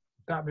way.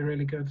 That'd be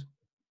really good.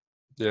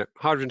 Yeah,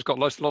 hydrogen's got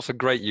lots of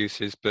great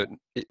uses, but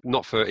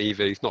not for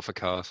EVs, not for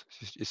cars.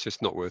 It's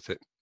just not worth it.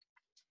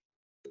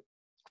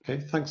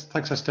 Okay, thanks,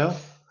 Estelle.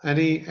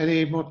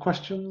 Any more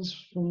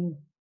questions from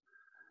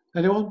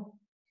anyone?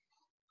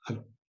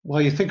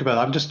 While you think about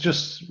it, I'm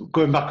just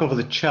going back over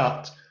the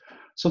chat.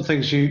 Some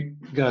things you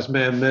guys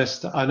may have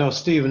missed. I know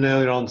Stephen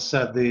earlier on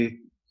said they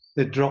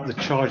dropped the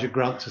charger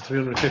grant to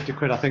 350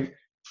 quid. I think,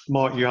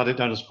 Mark, you had it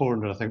down as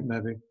 400, I think,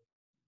 maybe.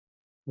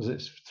 Was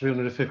it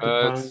 350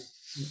 pounds?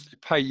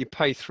 You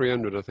pay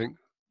 300, I think.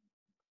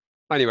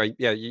 Anyway,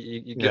 yeah,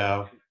 you get.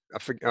 Yeah. I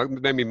think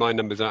maybe my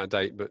number's out of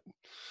date, but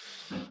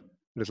a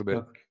little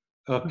bit.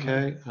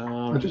 Okay.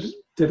 I just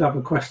did have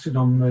a question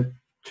on the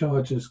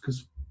chargers,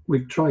 because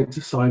we tried to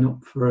sign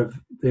up for a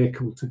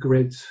vehicle to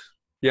grid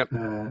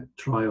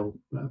trial,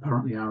 but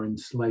apparently our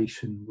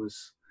installation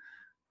was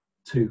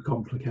too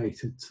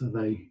complicated, so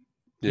they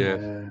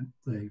didn't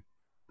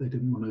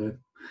want to,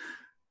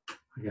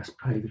 I guess,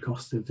 pay the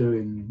cost of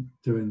doing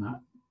that.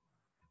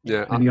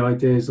 Yeah. Any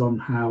ideas on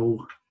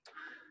how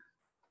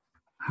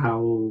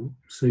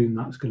soon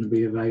that's going to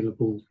be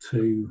available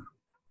to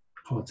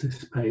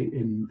participate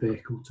in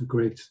vehicle to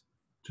grid,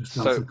 just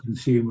as a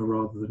consumer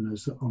rather than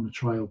as on a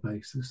trial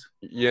basis?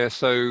 Yeah,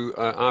 so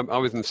I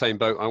was in the same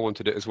boat. I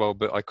wanted it as well,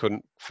 but I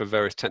couldn't for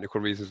various technical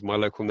reasons, my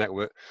local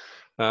network.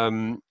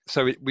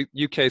 So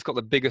UK has got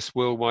the biggest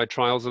worldwide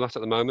trials of that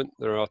at the moment.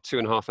 There are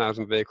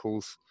 2,500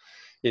 vehicles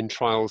in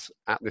trials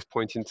at this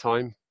point in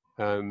time.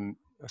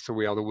 So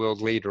we are the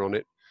world leader on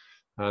it.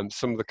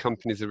 Some of the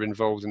companies that are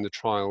involved in the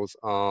trials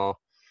are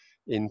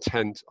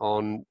intent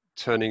on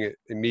turning it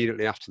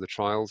immediately after the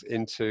trials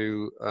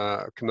into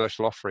a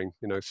commercial offering.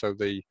 So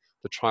the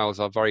trials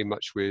are very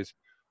much with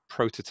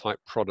prototype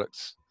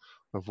products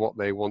of what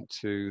they want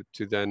to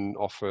then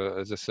offer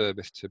as a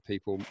service to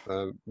people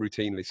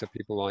routinely. So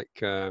people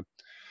like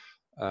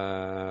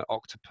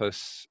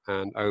Octopus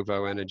and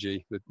OVO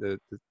Energy, the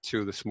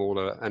two of the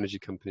smaller energy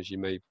companies you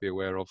may be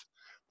aware of,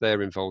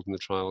 they're involved in the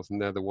trials, and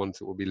they're the ones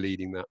that will be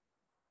leading that.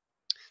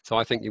 So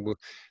I think you will,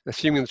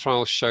 assuming the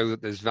trials show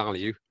that there's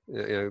value,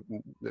 that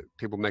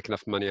people make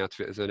enough money out of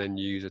it as an end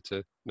user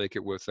to make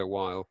it worth their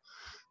while,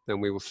 then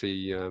we will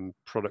see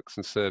products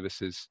and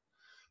services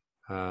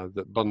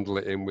that bundle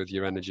it in with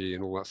your energy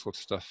and all that sort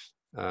of stuff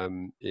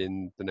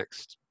in the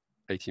next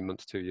 18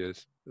 months, 2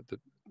 years,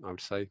 I would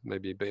say,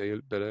 maybe a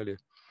bit earlier.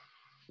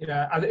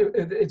 Yeah,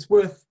 it's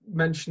worth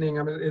mentioning,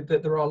 that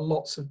there are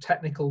lots of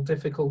technical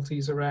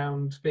difficulties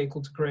around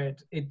vehicle to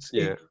grid. It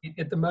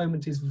at the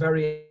moment is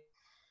very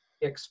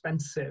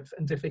expensive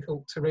and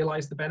difficult to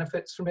realize the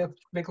benefits from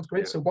vehicle to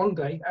grid. So one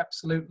day,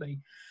 absolutely.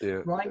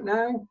 Right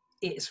now,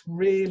 it's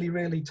really,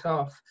 really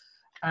tough.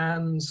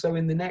 And so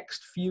in the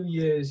next few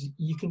years,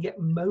 you can get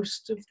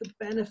most of the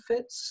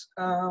benefits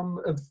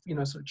of,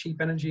 sort of cheap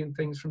energy and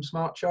things from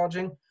smart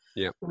charging,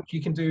 which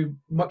you can do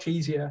much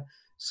easier.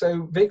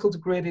 So vehicle to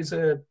grid is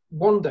a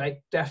one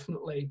day,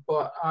 definitely,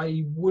 but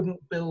I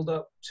wouldn't build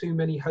up too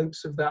many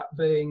hopes of that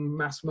being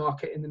mass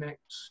market in the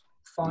next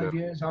 5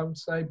 years, I would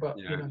say, but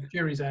the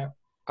jury's out.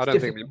 I don't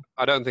think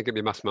it'd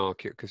be mass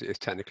market because it is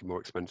technically more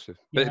expensive.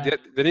 But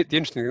the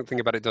interesting thing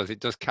about it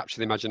does capture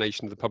the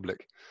imagination of the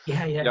public.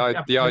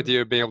 The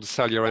idea of being able to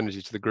sell your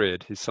energy to the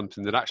grid is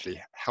something that actually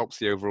helps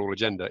the overall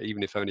agenda,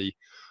 even if only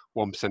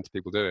 1% of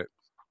people do it.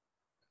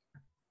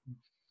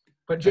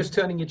 But just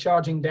turning your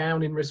charging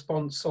down in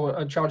response, or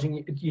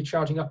you're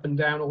charging up and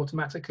down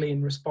automatically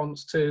in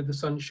response to the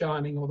sun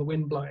shining or the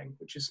wind blowing,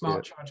 which is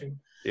smart charging.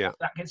 Yeah,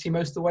 that gets you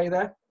most of the way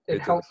there. It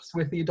helps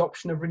with the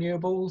adoption of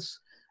renewables,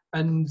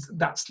 and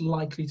that's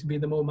likely to be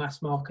the more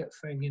mass market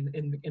thing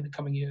in the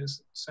coming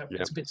years. So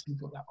it's a bit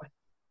simpler that way.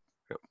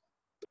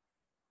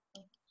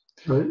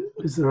 So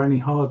is there any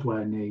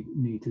hardware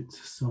needed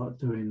to start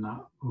doing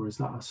that, or is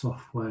that a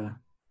software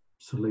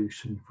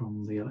solution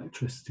from the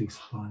electricity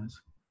suppliers?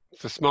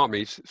 For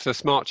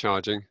smart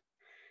charging,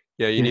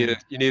 you need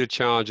a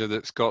charger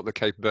that's got the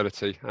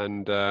capability,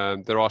 and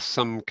there are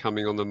some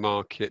coming on the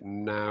market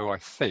now. I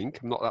think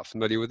I'm not that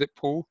familiar with it,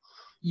 Paul.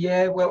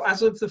 Yeah, well,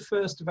 as of the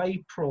 1st of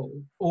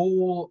April,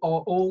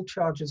 all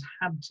chargers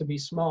had to be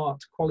smart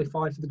to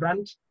qualify for the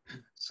grant.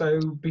 So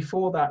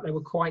before that, they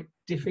were quite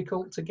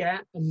difficult to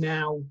get, and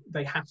now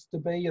they have to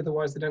be,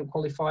 otherwise they don't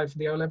qualify for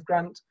the OLEV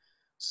grant.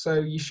 So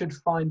you should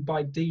find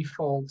by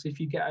default,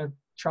 if you get a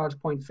charge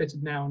point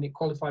fitted now and it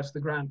qualifies for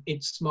the grant,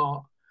 it's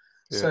smart.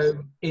 Yes.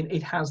 So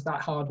it has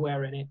that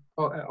hardware in it.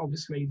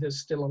 Obviously,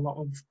 there's still a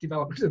lot of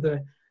development of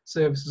the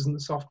services and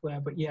the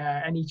software, but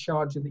any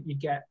charger that you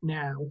get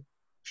now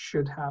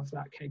should have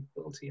that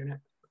capability in it.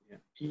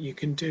 You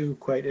can do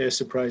quite a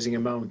surprising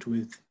amount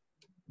with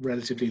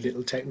relatively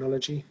little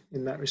technology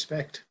in that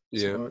respect.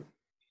 So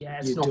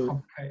it's not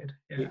complicated.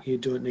 You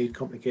don't need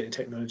complicated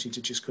technology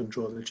to just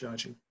control the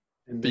charging.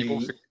 And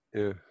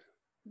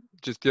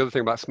just the other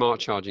thing about smart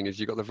charging is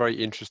you've got the very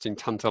interesting,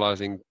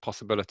 tantalizing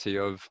possibility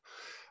of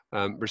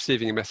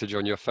receiving a message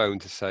on your phone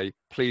to say,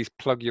 please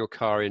plug your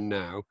car in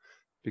now,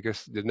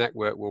 because the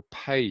network will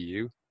pay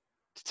you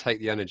to take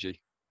the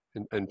energy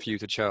and for you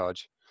to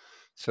charge.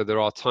 So there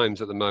are times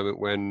at the moment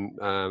when,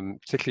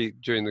 particularly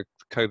during the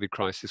COVID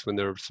crisis, when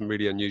there are some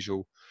really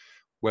unusual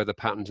weather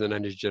patterns and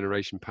energy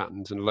generation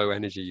patterns and low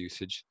energy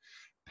usage,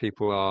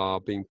 people are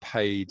being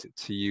paid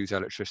to use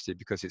electricity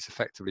because it's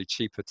effectively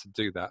cheaper to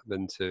do that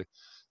than to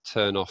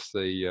turn off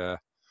the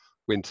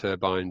wind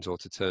turbines or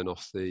to turn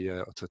off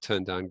or to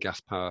turn down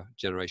gas power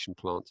generation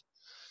plant.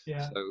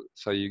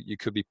 So you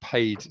could be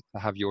paid to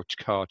have your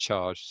car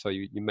charged, so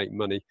you make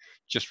money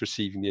just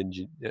receiving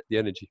the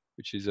energy,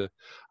 which is a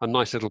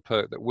nice little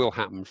perk that will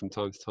happen from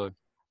time to time.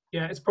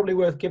 Yeah, it's probably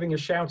worth giving a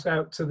shout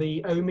out to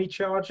the Omi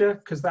charger,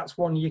 because that's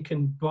one you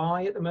can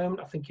buy at the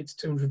moment. I think it's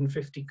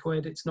 250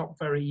 quid. It's not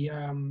very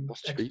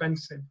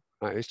expensive.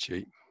 That is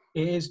cheap.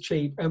 It is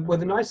cheap. And well,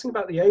 the nice thing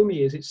about the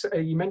Ohmie is, it's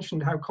you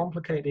mentioned how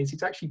complicated it is.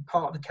 It's actually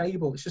part of the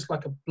cable. It's just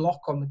like a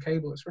block on the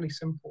cable. It's really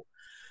simple.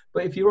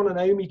 But if you're on an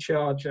Ohmie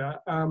charger,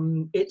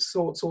 it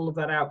sorts all of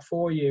that out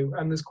for you.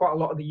 And there's quite a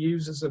lot of the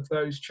users of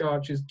those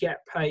chargers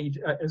get paid,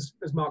 as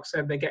Mark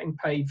said, they're getting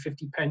paid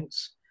 50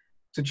 pence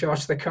to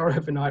charge their car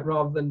overnight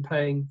rather than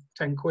paying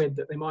 10 quid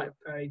that they might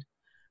have paid.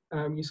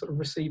 You sort of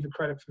receive a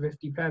credit for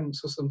 50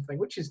 pence or something,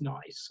 which is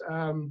nice.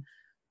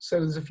 So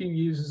there's a few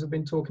users have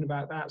been talking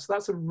about that. So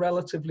that's a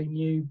relatively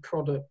new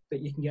product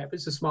that you can get.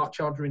 It's a smart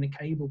charger in a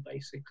cable,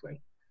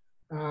 basically.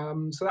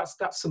 So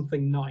that's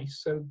something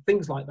nice. So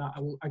things like that,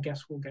 I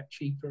guess, will get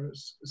cheaper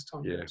as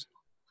time goes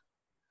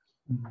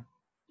on.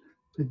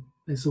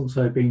 It's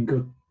also been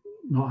good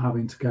not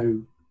having to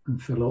go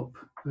and fill up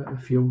at a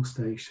fuel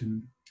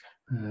station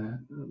at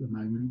the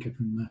moment,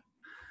 given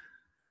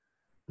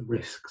the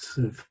risks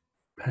of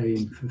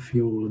paying for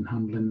fuel and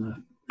handling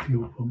the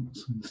fuel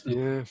pumps and stuff.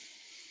 Yeah.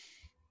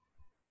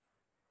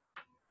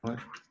 Right.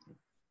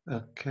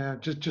 Okay,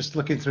 just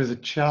looking through the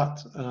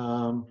chat.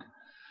 I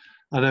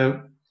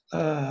know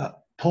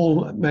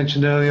Paul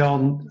mentioned early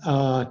on,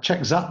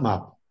 check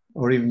ZapMap,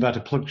 or even better,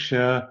 plug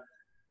share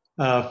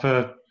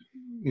for,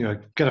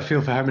 get a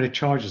feel for how many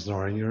chargers there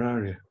are in your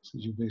area. So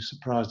you'll be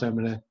surprised how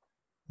many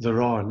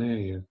there are near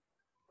you.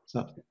 Is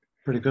that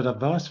pretty good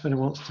advice if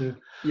anyone wants to?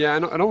 Yeah,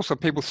 and also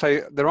people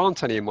say there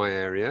aren't any in my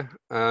area,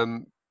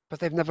 but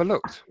they've never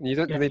looked.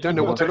 And they don't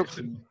know what to look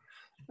for.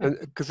 And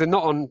because they're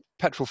not on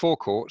petrol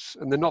forecourts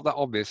and they're not that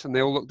obvious and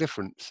they all look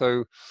different.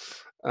 So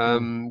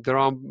there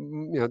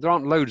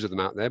aren't loads of them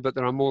out there, but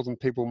there are more than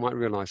people might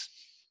realise.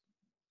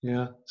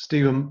 Yeah,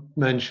 Stephen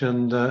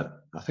mentioned I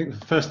think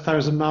the first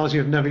 1,000 miles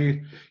you've never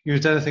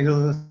used anything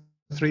other than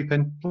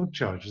 3-pin plug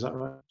charge. Is that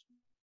right?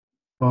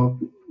 Well,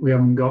 we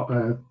haven't got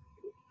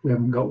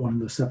one of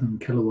the 7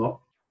 kilowatt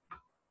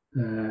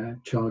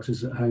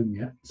chargers at home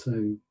yet.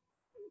 So,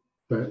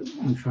 but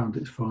we found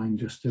it's fine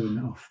just doing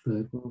it off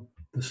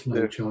the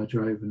slow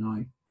charger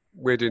overnight.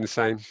 We're doing the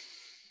same.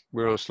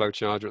 We're on a slow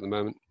charger at the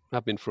moment.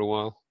 Have been for a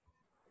while,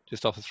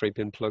 just off a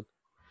 3-pin plug.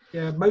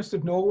 Yeah, most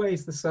of Norway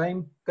is the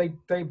same.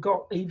 They've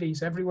got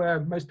EVs everywhere.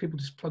 Most people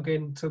just plug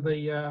in to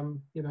the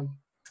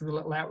to the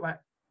little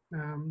outlet.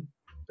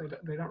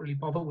 They don't really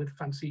bother with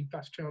fancy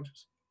fast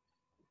chargers.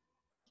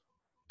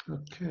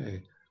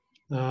 Okay.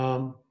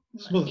 The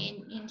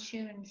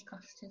insurance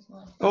cost as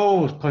well.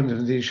 Oh, point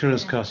of the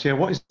insurance cost. Yeah,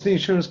 what is the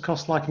insurance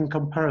cost like in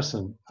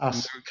comparison?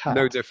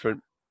 No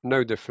different.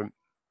 No different.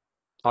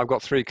 I've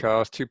got 3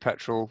 cars, 2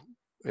 petrol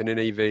and an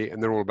EV,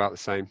 and they're all about the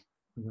same.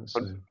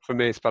 For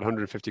me, it's about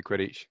 150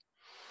 quid each.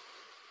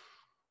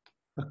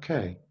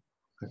 Okay.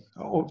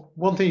 Oh,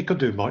 one thing you could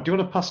do, Mark, do you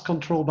want to pass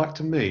control back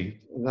to me?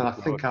 And then I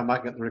think I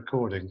might get the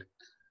recording.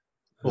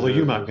 Although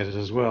you might get it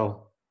as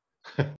well.